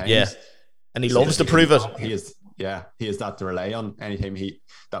so many times. And he loves to prove it. He has that to rely on. Anytime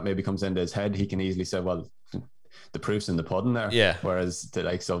that maybe comes into his head, he can easily say, well, the proof's in the pudding there. Whereas the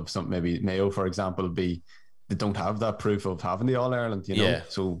likes of some, maybe Mayo, for example, they don't have that proof of having the All Ireland.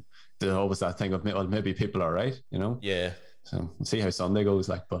 So there's always that thing of, well, maybe people are right. So we'll see how Sunday goes.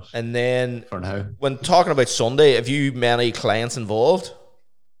 But and then for now, when talking about Sunday, have you many clients involved?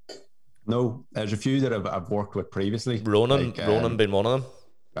 No, there's a few that I've worked with previously. Ronan being one of them.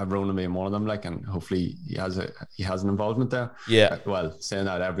 Ronan being one of them, and hopefully he has an involvement there. Well, saying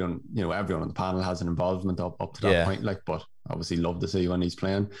that, everyone on the panel has an involvement up to that point, but obviously love to see when he's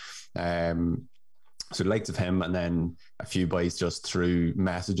playing. So the likes of him, and then a few boys just through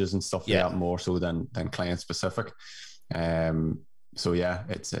messages and stuff like that, more so than client specific. So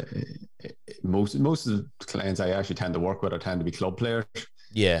it's most of the clients I actually tend to work with tend to be club players.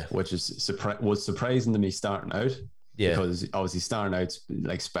 Which was surprising to me starting out. Because obviously starting out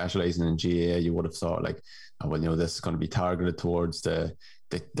like specializing in GAA, you would have thought like, this is going to be targeted towards the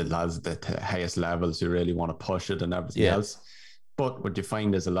lads, the highest levels who really want to push it and everything else. But what you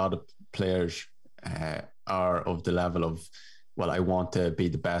find is a lot of players are of the level of, well, I want to be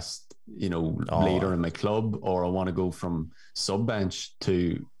the best, leader in my club, or I want to go from sub bench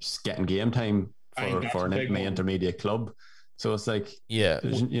to getting game time for my intermediate club. So it's like,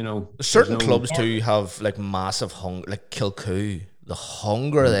 certain clubs too have like massive hunger, like Kilcoo, the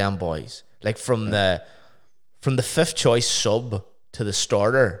hunger of them boys, like from from the fifth choice sub to the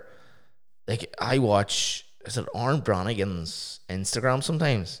starter, like I watch, is it Aaron Brannigan's Instagram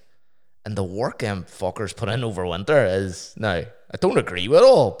sometimes, and the work them fuckers put in over winter is, now I don't agree with it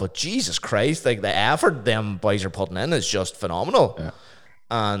all, but Jesus Christ, like the effort them boys are putting in is just phenomenal. Yeah.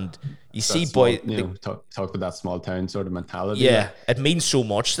 And you That see small, boys, talk about that small town sort of mentality. yeah, it means so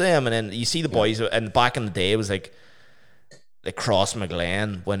much to them. And then you see the boys, and back in the day, it was like Cross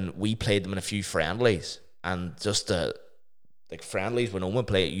McGlen when we played them in a few friendlies, and just like friendlies when Owen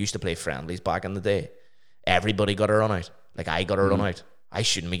used to play friendlies back in the day. Everybody got a run out. Like I got a run out. I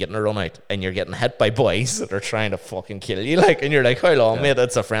shouldn't be getting a run out, and you're getting hit by boys that are trying to fucking kill you. Like, and you're like, how long, mate?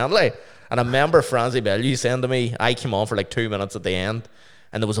 It's a friendly. And I remember Francie Bellew saying to me, I came on for like 2 minutes at the end,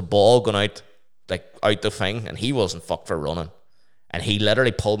 and there was a ball going out, like out the thing, and he wasn't fucked for running. And he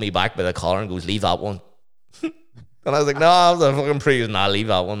literally pulled me back by the collar and goes, leave that one. And I was like, no, I was a fucking priest. Nah, leave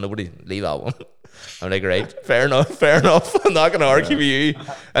that one. Nobody, leave that one. I'm like, right, fair enough. I'm not going to argue with you.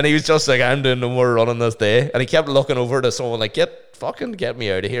 And he was just like, I'm doing no more running this day. And he kept looking over to someone like, get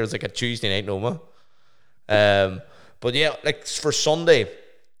me out of here. It's like a Tuesday night Noma. But yeah, like for Sunday,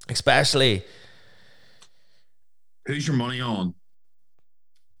 especially. Who's your money on?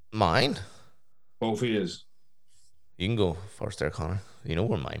 Mine. Both of yous. You can go first there, Connor. You know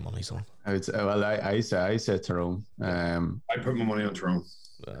where my money's on. I say Tyrone. I put my money on Tyrone.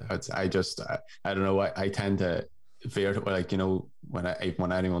 I don't know. I tend to veer to, like, you know, when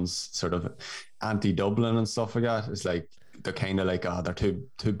anyone's sort of anti-Dublin and stuff like that, it's like they're kind of like, they're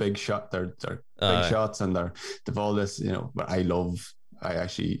too big shot. They're big shots, and they've all this, you know. But I love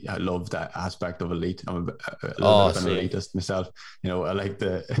that aspect of elite. I'm a little bit of an elitist myself. You know, I like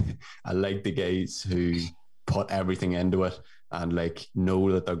the guys who put everything into it and like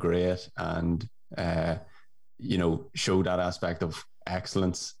know that they're great, and you know, show that aspect of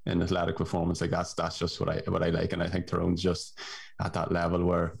excellence in athletic performance. Like that's just what I like. And I think Tyrone's just at that level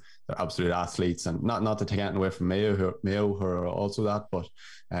where they're absolute athletes, and not to take anything away from Mayo who are also that, but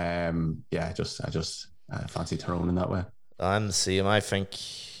I just fancy Tyrone in that way. I'm the same. I think,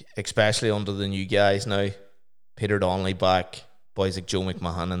 especially under the new guys now, Peter Donnelly back, boys like Joe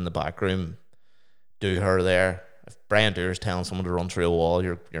McMahon in the back room, Dooher there. If Brian Dooher's telling someone to run through a wall,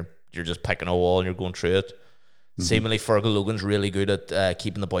 you're just picking a wall and you're going through it. Mm-hmm. Seemingly Fergal Logan's really good at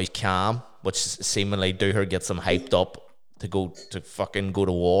keeping the boys calm, which seemingly Dooher gets them hyped up to fucking go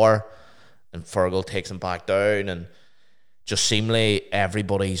to war, and Fergal takes them back down, and just seemingly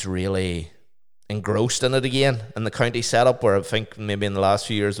everybody's really engrossed in it again in the county setup, where I think maybe in the last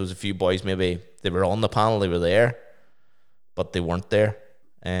few years there was a few boys, maybe they were on the panel, they were there, but they weren't there.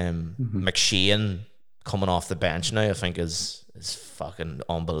 McShane coming off the bench now, I think is fucking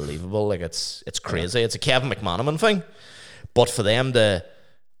unbelievable. Like it's crazy. It's a Kevin McManaman thing, but for them a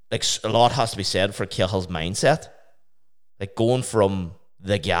lot has to be said for Cahill's mindset. Like going from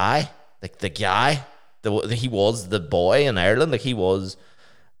the guy, he was the boy in Ireland, like he was,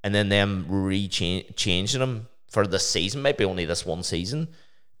 and then them changing him for the season, maybe only this one season,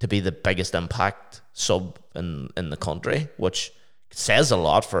 to be the biggest impact sub in the country, which says a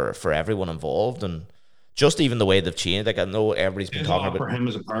lot for everyone involved. And just even the way they've changed, like I know everybody's been talking about for him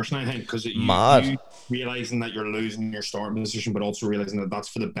as a person, I think, because you realizing that you're losing your starting position, but also realizing that that's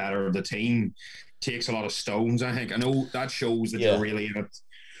for the better of the team, takes a lot of stones. I think I know that shows that you're really in it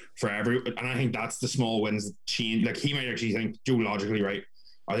for everyone, and I think that's the small wins that change. Like he might actually think geologically, right?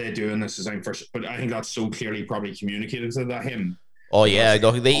 Are they doing this design first? But I think that's so clearly probably communicated to him. Oh yeah,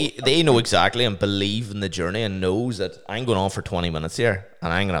 they know exactly and believe in the journey and knows that I'm going on for 20 minutes here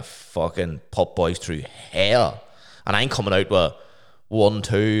and I'm gonna fucking pop boys through hell, and I'm coming out with 1,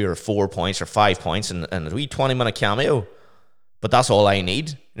 2 or 4 points or 5 points and a wee 20-minute cameo, but that's all I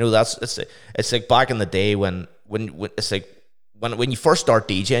need. You know, it's like back in the day when it's like when you first start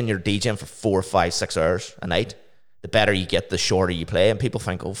DJing, you're DJing for 4, 5, 6 hours a night. The better you get, the shorter you play, and people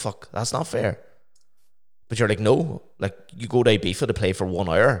think, oh fuck, that's not fair. But you're like, no, like you go to Ibiza to play for 1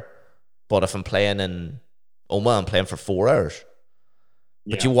 hour, but if I'm playing in Oma, I'm playing for 4 hours.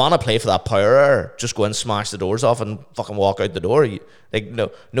 Yeah. But you want to play for that power hour, just go and smash the doors off and fucking walk out the door.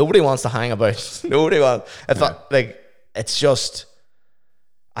 Nobody wants to hang about. Nobody wants. It's just,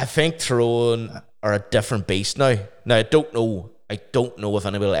 I think Tyrone are a different beast now. Now I don't know if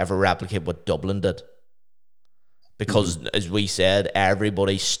anybody will ever replicate what Dublin did, because as we said,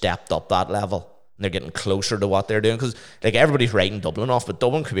 everybody stepped up that level. They're getting closer to what they're doing, because like everybody's writing Dublin off, but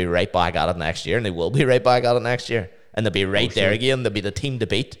Dublin could be right back at it next year, and they will be right back at it next year, and they'll be right there again. They'll be the team to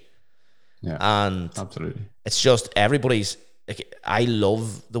beat. Yeah, and absolutely. It's just everybody's like, I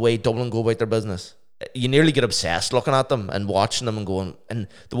love the way Dublin go about their business. you nearly get obsessed looking at them and watching them and going. And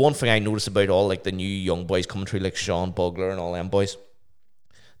the one thing I notice about all like the new young boys coming through, like Sean Bugler and all them boys,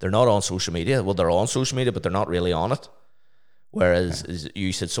 they're not on social media. Well, they're on social media, but they're not really on it. Whereas, as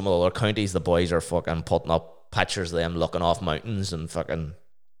you said, some of the other counties, the boys are fucking putting up pictures of them looking off mountains and fucking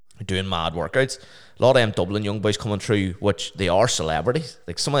doing mad workouts. A lot of them Dublin young boys coming through, which they are celebrities.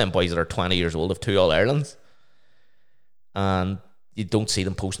 Like some of them boys that are 20 years old have 2 All-Irelands. And you don't see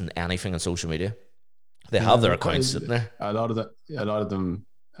them posting anything on social media. They have their accounts sitting there. A lot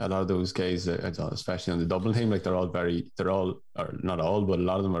of those guys, especially on the Dublin team, like they're all, or not all, but a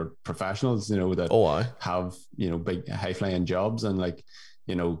lot of them are professionals, that have, big high flying jobs, and like,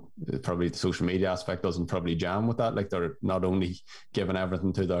 probably the social media aspect doesn't probably jam with that. Like they're not only giving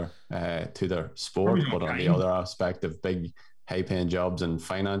everything to their sport, but on the other aspect of big high paying jobs and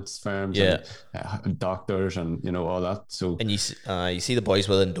finance firms, and doctors, and all that. So, and you see the boys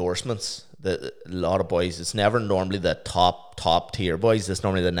with endorsements. A lot of boys, it's never normally the top tier boys. It's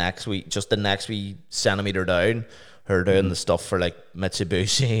normally the next wee centimeter down, who are doing the stuff for like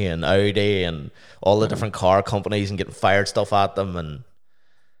Mitsubishi and Audi and all the different car companies and getting fired stuff at them. And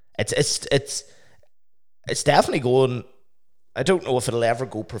it's definitely going. I don't know if it'll ever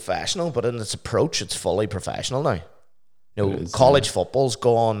go professional, but in its approach, it's fully professional now. College football's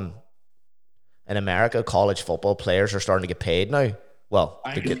gone. In America, college football players are starting to get paid now. Well,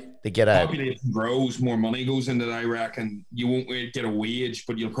 they get a population grows, more money goes into it. I reckon you won't get a wage,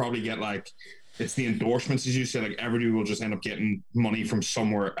 but you'll probably get like, it's the endorsements, as you say. Like everybody will just end up getting money from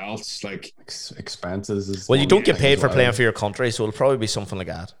somewhere else, like expenses. Well, you don't get paid for playing for your country, so it'll probably be something like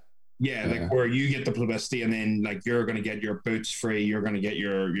that. Yeah, like where you get the publicity, and then like you're going to get your boots free, you're going to get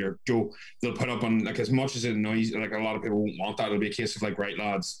your Joe. They'll put up on, like, as much as it annoys, like a lot of people won't want that. It'll be a case of like, right,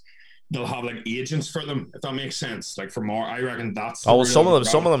 lads, they'll have like agents for them, if that makes sense. Like for more, I reckon that's. Oh, well, some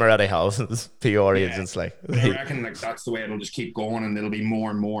of them already have PR agents. Like I reckon like that's the way it'll just keep going, and it'll be more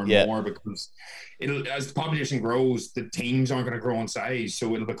and more and more, because as the population grows, the teams aren't going to grow in size,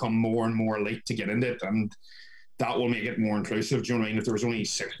 so it'll become more and more elite to get into it, and that will make it more inclusive. Do you know what I mean? If there was only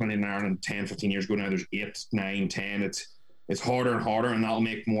 6 million in Ireland 10, 15 years ago, now there's 8, 9, 10. It's harder and harder, and that'll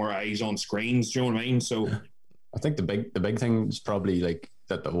make more eyes on screens. Do you know what I mean? So I think the big thing is probably like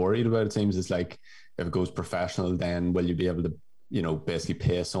that they're worried about, it seems, is like if it goes professional, then will you be able to basically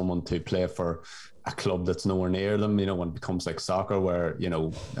pay someone to play for a club that's nowhere near them, when it becomes like soccer, where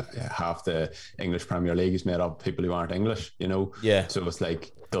half the English Premier League is made up of people who aren't English, so it's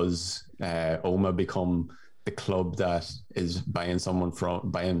like, does Oma become the club that is buying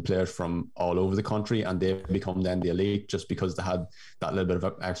players from all over the country, and they become then the elite just because they had that little bit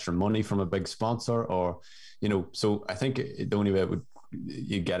of extra money from a big sponsor? Or so I think the only way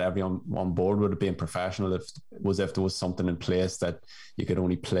you get everyone on board with it being professional if there was something in place that you could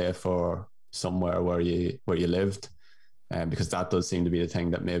only play for somewhere where you lived, because that does seem to be the thing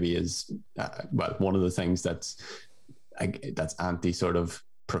that maybe is one of the things that's anti sort of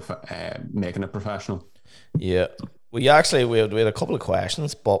making it professional. Yeah, we had a couple of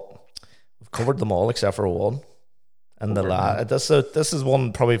questions, but we've covered them all except for one. And this is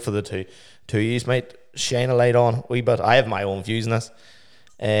one probably for the two yous might shine a light on a wee bit. I have my own views on this.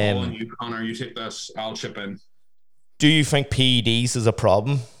 You, Connor, you take this. I'll chip in. Do you think PEDs is a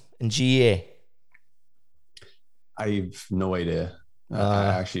problem in GAA? I've no idea.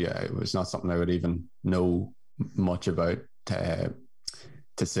 Actually, it was not something I would even know much about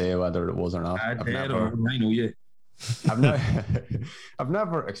to say whether it was or not. I know you. I've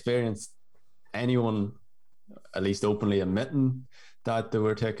never experienced anyone, at least openly, admitting that they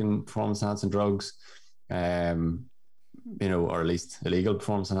were taking performance enhancing drugs, or at least illegal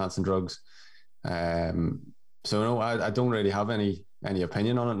performance enhancing drugs. So no, I don't really have any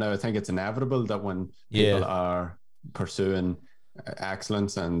opinion on it now. I think it's inevitable that when people are pursuing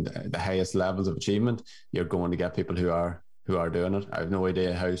excellence and the highest levels of achievement, you're going to get people who are doing it. I have no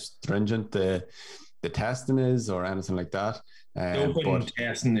idea how stringent the testing is or anything like that. But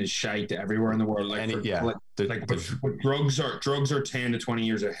testing is shite everywhere in the world. But drugs are 10 to 20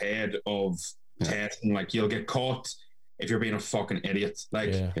 years ahead of testing. Like, you'll get caught if you're being a fucking idiot.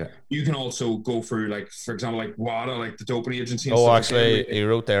 You can also go through, like, for example, like WADA, like the doping agency. Actually, he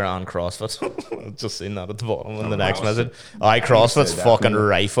wrote there on CrossFit. I've just seen that at the bottom in the next message. CrossFit's fucking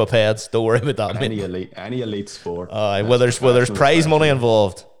rife up heads. Don't worry about that. Any elite sport. Where there's prize money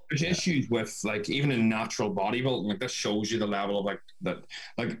involved. There's issues with, like, even in natural bodybuilding, like, this shows you the level of, like, that,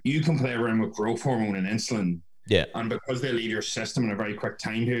 like, you can play around with growth hormone and insulin. Yeah. And because they leave your system in a very quick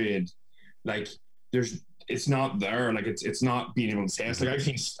time period, like, it's not there. Like, it's not being able to say. It's like,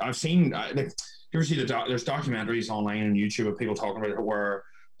 I've seen like, you ever see there's documentaries online on YouTube of people talking about it where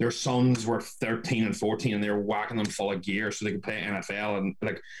their sons were 13 and 14 and they were whacking them full of gear so they could play NFL. And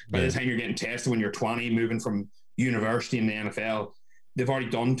like by the time you're getting tested when you're 20, moving from university in the NFL, they've already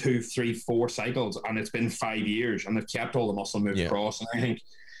done 2, 3, 4 cycles, and it's been 5 years, and they've kept all the muscle moved across. And I think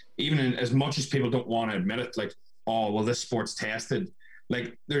even as much as people don't want to admit it, like, oh well, this sport's tested.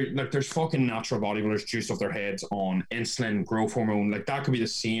 Like there's fucking natural bodybuilders juiced off their heads on insulin, growth hormone. Like that could be the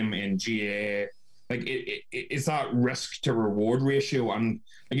same in GAA. Like it's that risk to reward ratio. And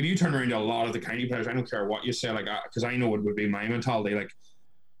like if you turn around to a lot of the county players, I don't care what you say, like because I know it would be my mentality. Like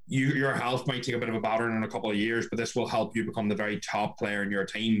your health might take a bit of a battering in a couple of years, but this will help you become the very top player in your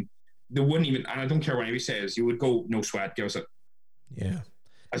team. They wouldn't even, and I don't care what anybody says, you would go no sweat, give us it. Yeah.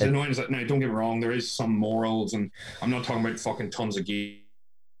 As annoying as that, now don't get me wrong, there is some morals, and I'm not talking about fucking tons of gear.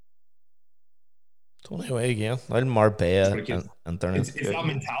 Tony away again. I'm Marbella and it's that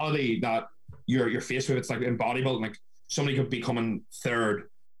mentality that you're faced with. It's like in bodybuilding, like somebody could be coming third,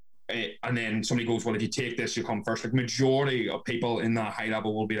 and then somebody goes, well, if you take this, you come first. Like majority of people in that high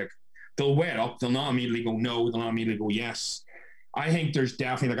level will be like, they'll weigh it up. They'll not immediately go no. They'll not immediately go yes. I think there's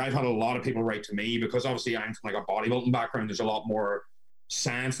definitely, like I've had a lot of people write to me because obviously I'm from like a bodybuilding background. There's a lot more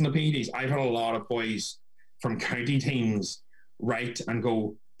science in the PEDs. I've had a lot of boys from county teams write and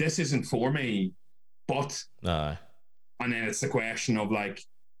go, this isn't for me, but and then it's the question of like,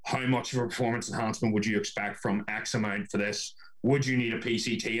 how much of a performance enhancement would you expect from X amount for this? Would you need a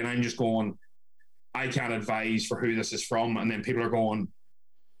PCT? And I'm just going, I can't advise for who this is from. And then people are going,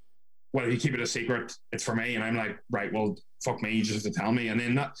 well, if you keep it a secret, it's for me. And I'm like, right, well, fuck me, you just have to tell me. And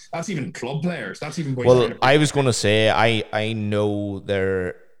then that's even club players. That's even boys. Well, I was going to say, I know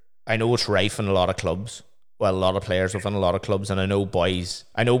it's rife in a lot of clubs. Well, a lot of players within a lot of clubs, and I know boys.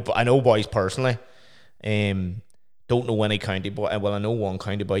 I know boys personally. Don't know any county boy. Well, I know one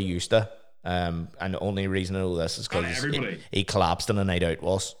county boy used to. And the only reason I know this is because he collapsed in a night out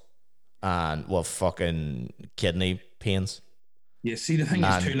once, and fucking kidney pains. Yeah, see the thing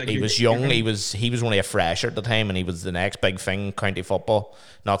is too, like he was young. He was only a fresher at the time, and he was the next big thing, county football.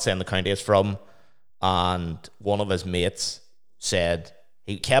 Not saying the county is from, and one of his mates said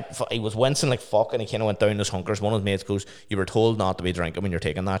he was wincing like fuck, and he kind of went down his hunkers. One of his mates goes, "You were told not to be drinking when you're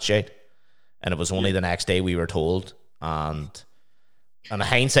taking that shit," and it was only the next day we were told. And in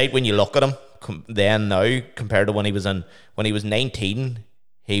hindsight, when you look at him then now compared to when he was 19,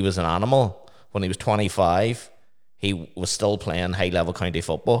 he was an animal. When he was 25, he was still playing high level county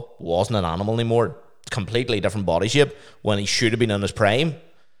football. Wasn't an animal anymore. Completely different body shape when he should have been in his prime.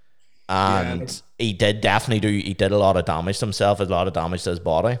 And he did a lot of damage to himself, a lot of damage to his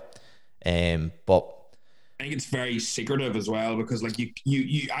body. But I think it's very secretive as well, because like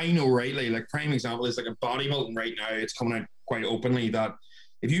you I know rightly, like prime example is like a bodybuilding right now, it's coming out quite openly that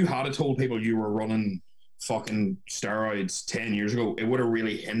if you had told people you were running fucking steroids 10 years ago, it would have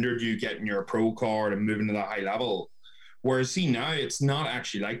really hindered you getting your pro card and moving to that high level. Whereas see now it's not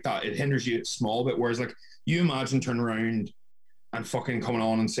actually like that. It hinders you a small bit. Whereas like you imagine turning around and fucking coming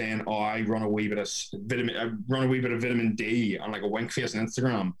on and saying, oh, I run a wee bit of vitamin D on like a wink face on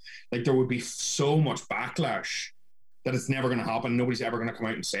Instagram. Like there would be so much backlash that it's never going to happen. Nobody's ever going to come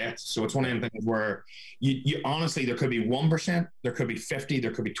out and say it. So it's one of them things where you honestly, there could be 1%, there could be 50,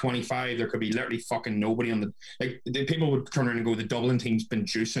 there could be 25, there could be literally fucking nobody on the people would turn around and go, the Dublin team's been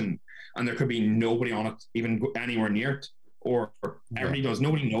juicing, and there could be nobody on it, even anywhere near it, or everybody does.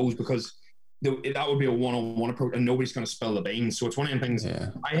 Nobody knows, because that would be a one-on-one approach, and nobody's going to spill the beans. So it's one of the things.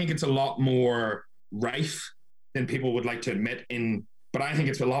 I think it's a lot more rife than people would like to admit but I think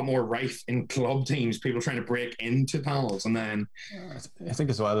it's a lot more rife in club teams, people trying to break into panels. And then I think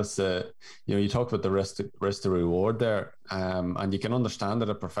as well, it's you talk about the risk to reward there, and you can understand it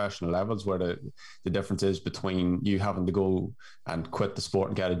at professional levels where the difference is between you having to go and quit the sport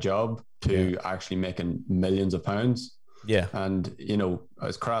and get a job to actually making millions of pounds. Yeah, and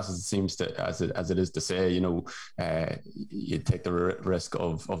as crass as it seems to as it is to say, you take the risk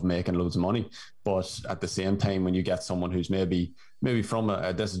of making loads of money, but at the same time, when you get someone who's maybe from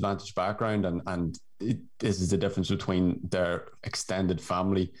a disadvantaged background, and this is the difference between their extended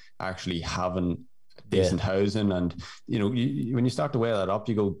family actually having decent housing, and when you start to weigh that up,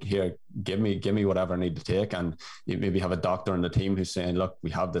 you go, here, give me whatever I need to take, and you maybe have a doctor on the team who's saying, look, we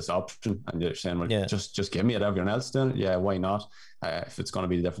have this option, and you're saying, well, just give me it. Everyone else doing it, why not? If it's going to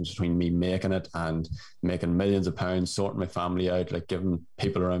be the difference between me making it and making millions of pounds, sorting my family out, like giving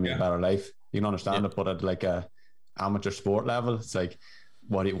people around me a better life, you can understand it. But at like a amateur sport level, it's like,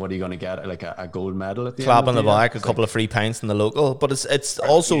 what are you going to get? Like a gold medal at the clap end on the back, a couple of free pints in the local. But it's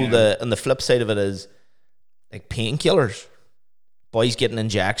also and the flip side of it is like painkillers. Boys getting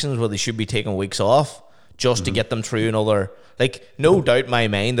injections where they should be taking weeks off just to get them through another. Like, no doubt in my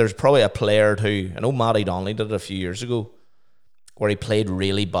mind, there's probably a player who, I know Matty Donnelly did it a few years ago, where he played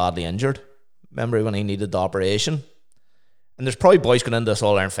really badly injured. Remember when he needed the operation? And there's probably boys going into this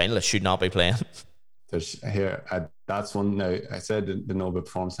All-Ireland final that should not be playing. There's here, that's one. Now, I said the no about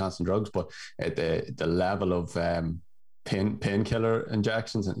performance-enhancing drugs, but the level of painkiller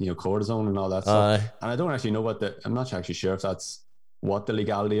injections and cortisone and all that stuff. And I don't actually know I'm not actually sure if that's what the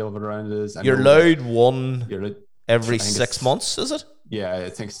legality of it around is. You're allowed one every 6 months, is it? Yeah, I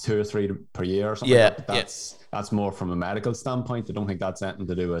think it's 2 or 3 per year or something. Yeah, that's more from a medical standpoint. I don't think that's anything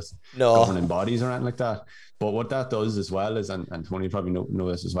to do with no governing bodies or anything like that. But what that does as well is, and Tony probably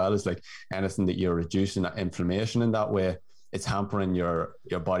know this as well, is like anything that you're reducing that inflammation in that way, it's hampering your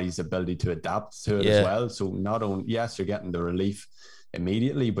body's ability to adapt to it as well. So not only, yes, you're getting the relief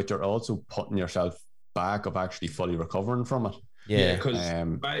immediately, but you're also putting yourself back of actually fully recovering from it. Yeah, because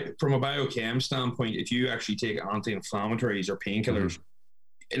from a biochem standpoint, if you actually take anti-inflammatories or painkillers,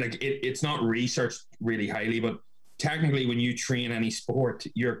 like it's not researched really highly, but technically when you train any sport,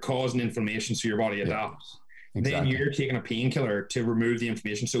 you're causing inflammation so your body adapts. Exactly. Then you're taking a painkiller to remove the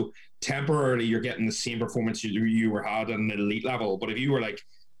inflammation. So temporarily you're getting the same performance you were had at an elite level. But if you were like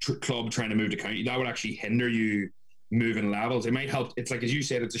club trying to move to county, that would actually hinder you moving levels. It might help. It's like, as you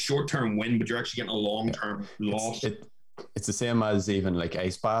said, it's a short-term win, but you're actually getting a long-term loss. It's the same as even like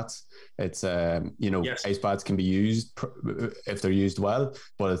ice baths. It's ice baths can be used if they're used well,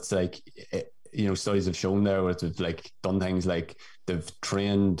 but it's like studies have shown there where it's like done things like they've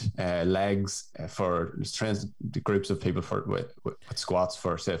trained legs for trained groups of people with squats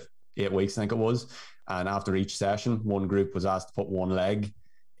for say 8 weeks, I think it was, and after each session, one group was asked to put one leg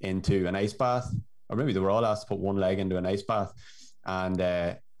into an ice bath, or maybe they were all asked to put one leg into an ice bath, and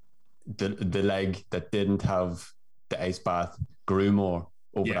the leg that didn't have the ice bath grew more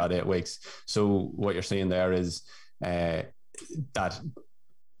over that 8 weeks. So what you're saying there is that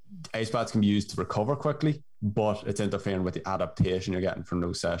ice baths can be used to recover quickly, but it's interfering with the adaptation you're getting from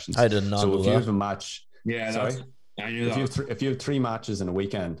those sessions. I did not know if that. You have a match, I knew that. If you have 3 matches in a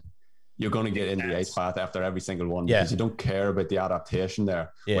weekend, you're going to get into the ice bath after every single one because you don't care about the adaptation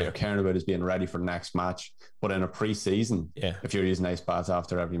there. What you're caring about is being ready for the next match. But in a pre-season, if you're using ice baths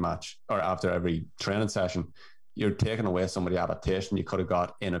after every match or after every training session, you're taking away some of the adaptation you could have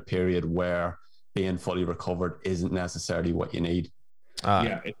got in a period where being fully recovered isn't necessarily what you need.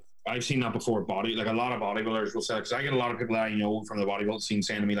 I've seen that before. Like a lot of bodybuilders will say, because I get a lot of people that I know from the bodybuilding scene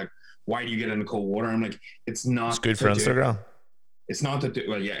saying to me, like, why do you get into cold water? I'm like, it's good for Instagram. It's not to do,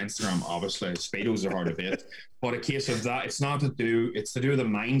 Instagram, obviously, Speedos are hard to beat, but a case of that, it's to do with the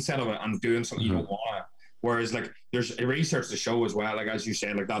mindset of it and doing something you don't want to. Whereas, like, there's research to show as well, like, as you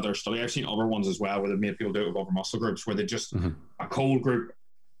said, like that, there's study. I've seen other ones as well where they've made people do it with upper muscle groups where they just a cold group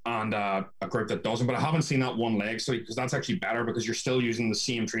and a group that doesn't. But I haven't seen that one leg study because that's actually better because you're still using the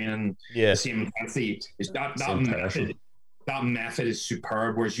same training, the same intensity. That method is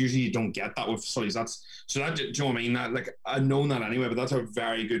superb, whereas usually you don't get that with studies. Do you know what I mean? That, like, I've known that anyway, but that's a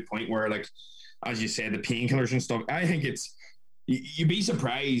very good point where, like, as you said, the painkillers and stuff, I think you'd be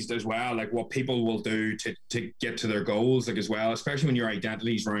surprised as well, like, what people will do to get to their goals, like, as well, especially when your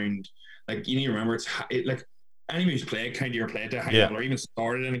identity's around, like, you need to remember, like, anybody who's played kind of your play at a high level or even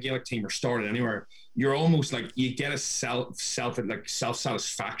started in a Gaelic team or started anywhere, you're almost like, you get a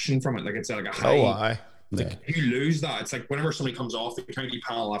self-satisfaction from it. Like, it's like a high. Like, if you lose that, it's like whenever somebody comes off the county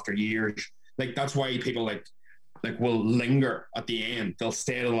panel after years, like, that's why people like will linger at the end. They'll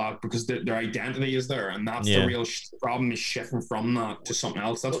stay a lot because their identity is there, and that's the real problem, is shifting from that to something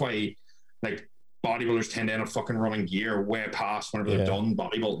else. That's why, like, bodybuilders tend to end up fucking running gear way past whenever they're done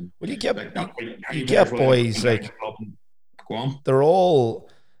bodybuilding. Well, you get boys like, go on. They're all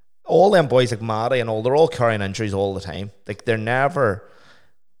them boys like Matty and all. They're all carrying injuries all the time. Like, they're never.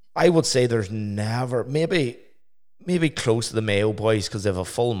 I would say there's never, maybe close to the Mayo boys because they have a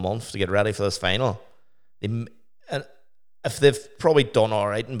full month to get ready for this final. And if they've probably done all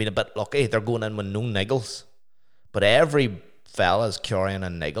right and been a bit lucky, they're going in with no niggles. But every fella's carrying a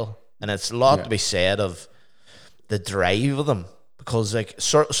niggle. And it's a lot to be said of the drive of them. Because, like,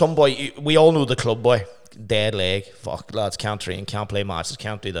 some boy, we all know the club boy, dead leg, fuck, lads, can't train, can't play matches,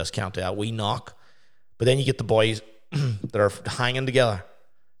 can't do this, can't do that, we knock. But then you get the boys that are hanging together.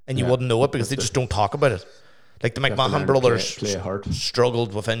 And you wouldn't know it because they just don't talk about it. Like the McMahon brothers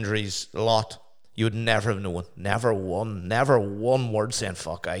struggled with injuries a lot. You would never have known. Never one word saying,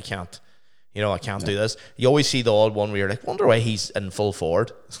 fuck, I can't. I can't do this. You always see the odd one where you're like, wonder why he's in full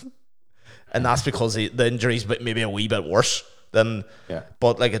forward. And that's because the injury's maybe a wee bit worse than. Yeah.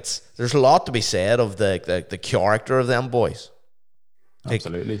 But, like, there's a lot to be said of the character of them boys.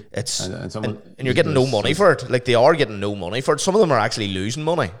 Absolutely. It's and and you're getting no money for it. Like, they are getting no money for it. Some of them are actually losing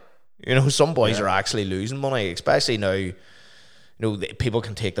money. You know, some boys are actually losing money, especially now. You know, people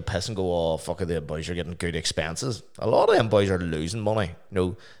can take the piss and go, "Oh, fuck it, the boys are getting good expenses." A lot of them boys are losing money. You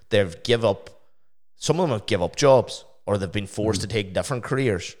know, they've give up. Some of them have give up jobs, or they've been forced to take different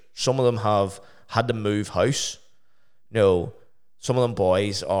careers. Some of them have had to move house. You know, some of them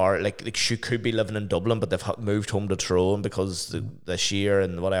boys are like she could be living in Dublin, but they've moved home to Tyrone because this year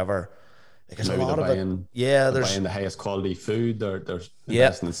and whatever. Because maybe a lot they're of buying, they're buying the highest quality food. They're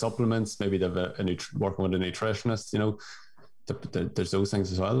investing in supplements. Maybe they've working with a nutritionist. You know, there's those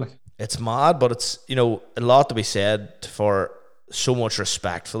things as well. Like, it's mad, but it's, you know, a lot to be said for so much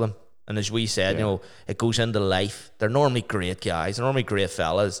respect for them. And as we said, you know, it goes into life. They're normally great guys. They're normally great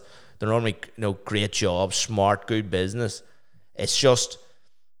fellas. They're normally, you know, great jobs, smart, good business. It's just,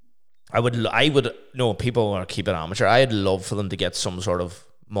 I would, you know, people are keeping amateur. I'd love for them to get some sort of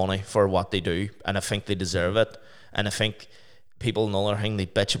money for what they do, and I think they deserve it. And I think people, another thing, they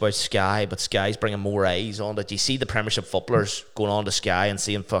bitch about Sky, but Sky's bringing more eyes on it. You see the Premiership footballers going on to Sky and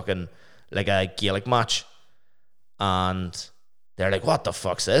seeing fucking like a Gaelic match, and they're like, what the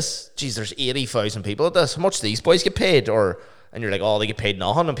fuck's this? Jeez, there's 80,000 people at this. How much do these boys get paid? And you're like, oh, they get paid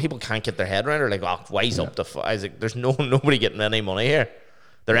nothing, and people can't get their head around it. They're like, oh, wise up the I was like, there's nobody getting any money here.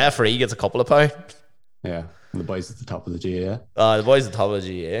 The referee gets a couple of pounds. Yeah, and the boys at the top of the GA. The boys at the top of the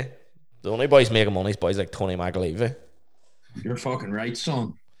GA. The only boys making money is boys like Tony McAlevey. You're fucking right,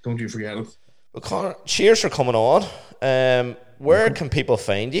 son. Don't you forget it. Well, Connor, cheers for coming on. Where can people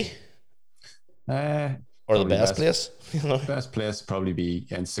find you? Or the best place? Best place would probably be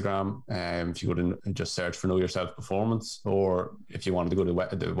Instagram. If you go to just search for Know Yourself Performance, or if you wanted to go to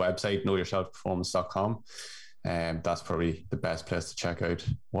the website, knowyourselfperformance.com. That's probably the best place to check out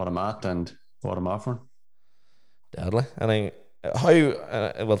what I'm at and what I'm offering. Deadly. And Tony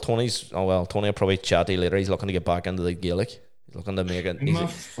will probably chat to you later. He's looking to get back into the Gaelic. He's looking to make it.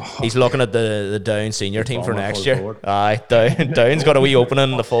 He's looking at the Down senior team for next year. Forward. Aye, Down's got a wee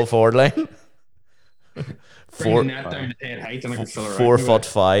opening in the full forward line. 4 foot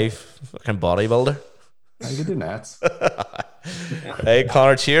 5, fucking bodybuilder. I could do nets. Hey,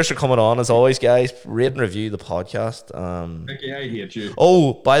 Connor, cheers for coming on as always, guys. Rate and review the podcast. Okay, I hate you.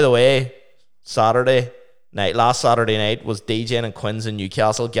 Oh, by the way, last Saturday night was DJing in Quins in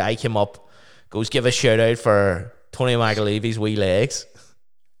Newcastle. Guy came up, goes give a shout out for Tony McAlevy's wee legs.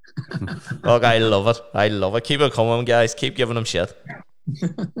 Look, I love it. Keep it coming, guys. Keep giving him shit.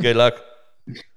 Good luck.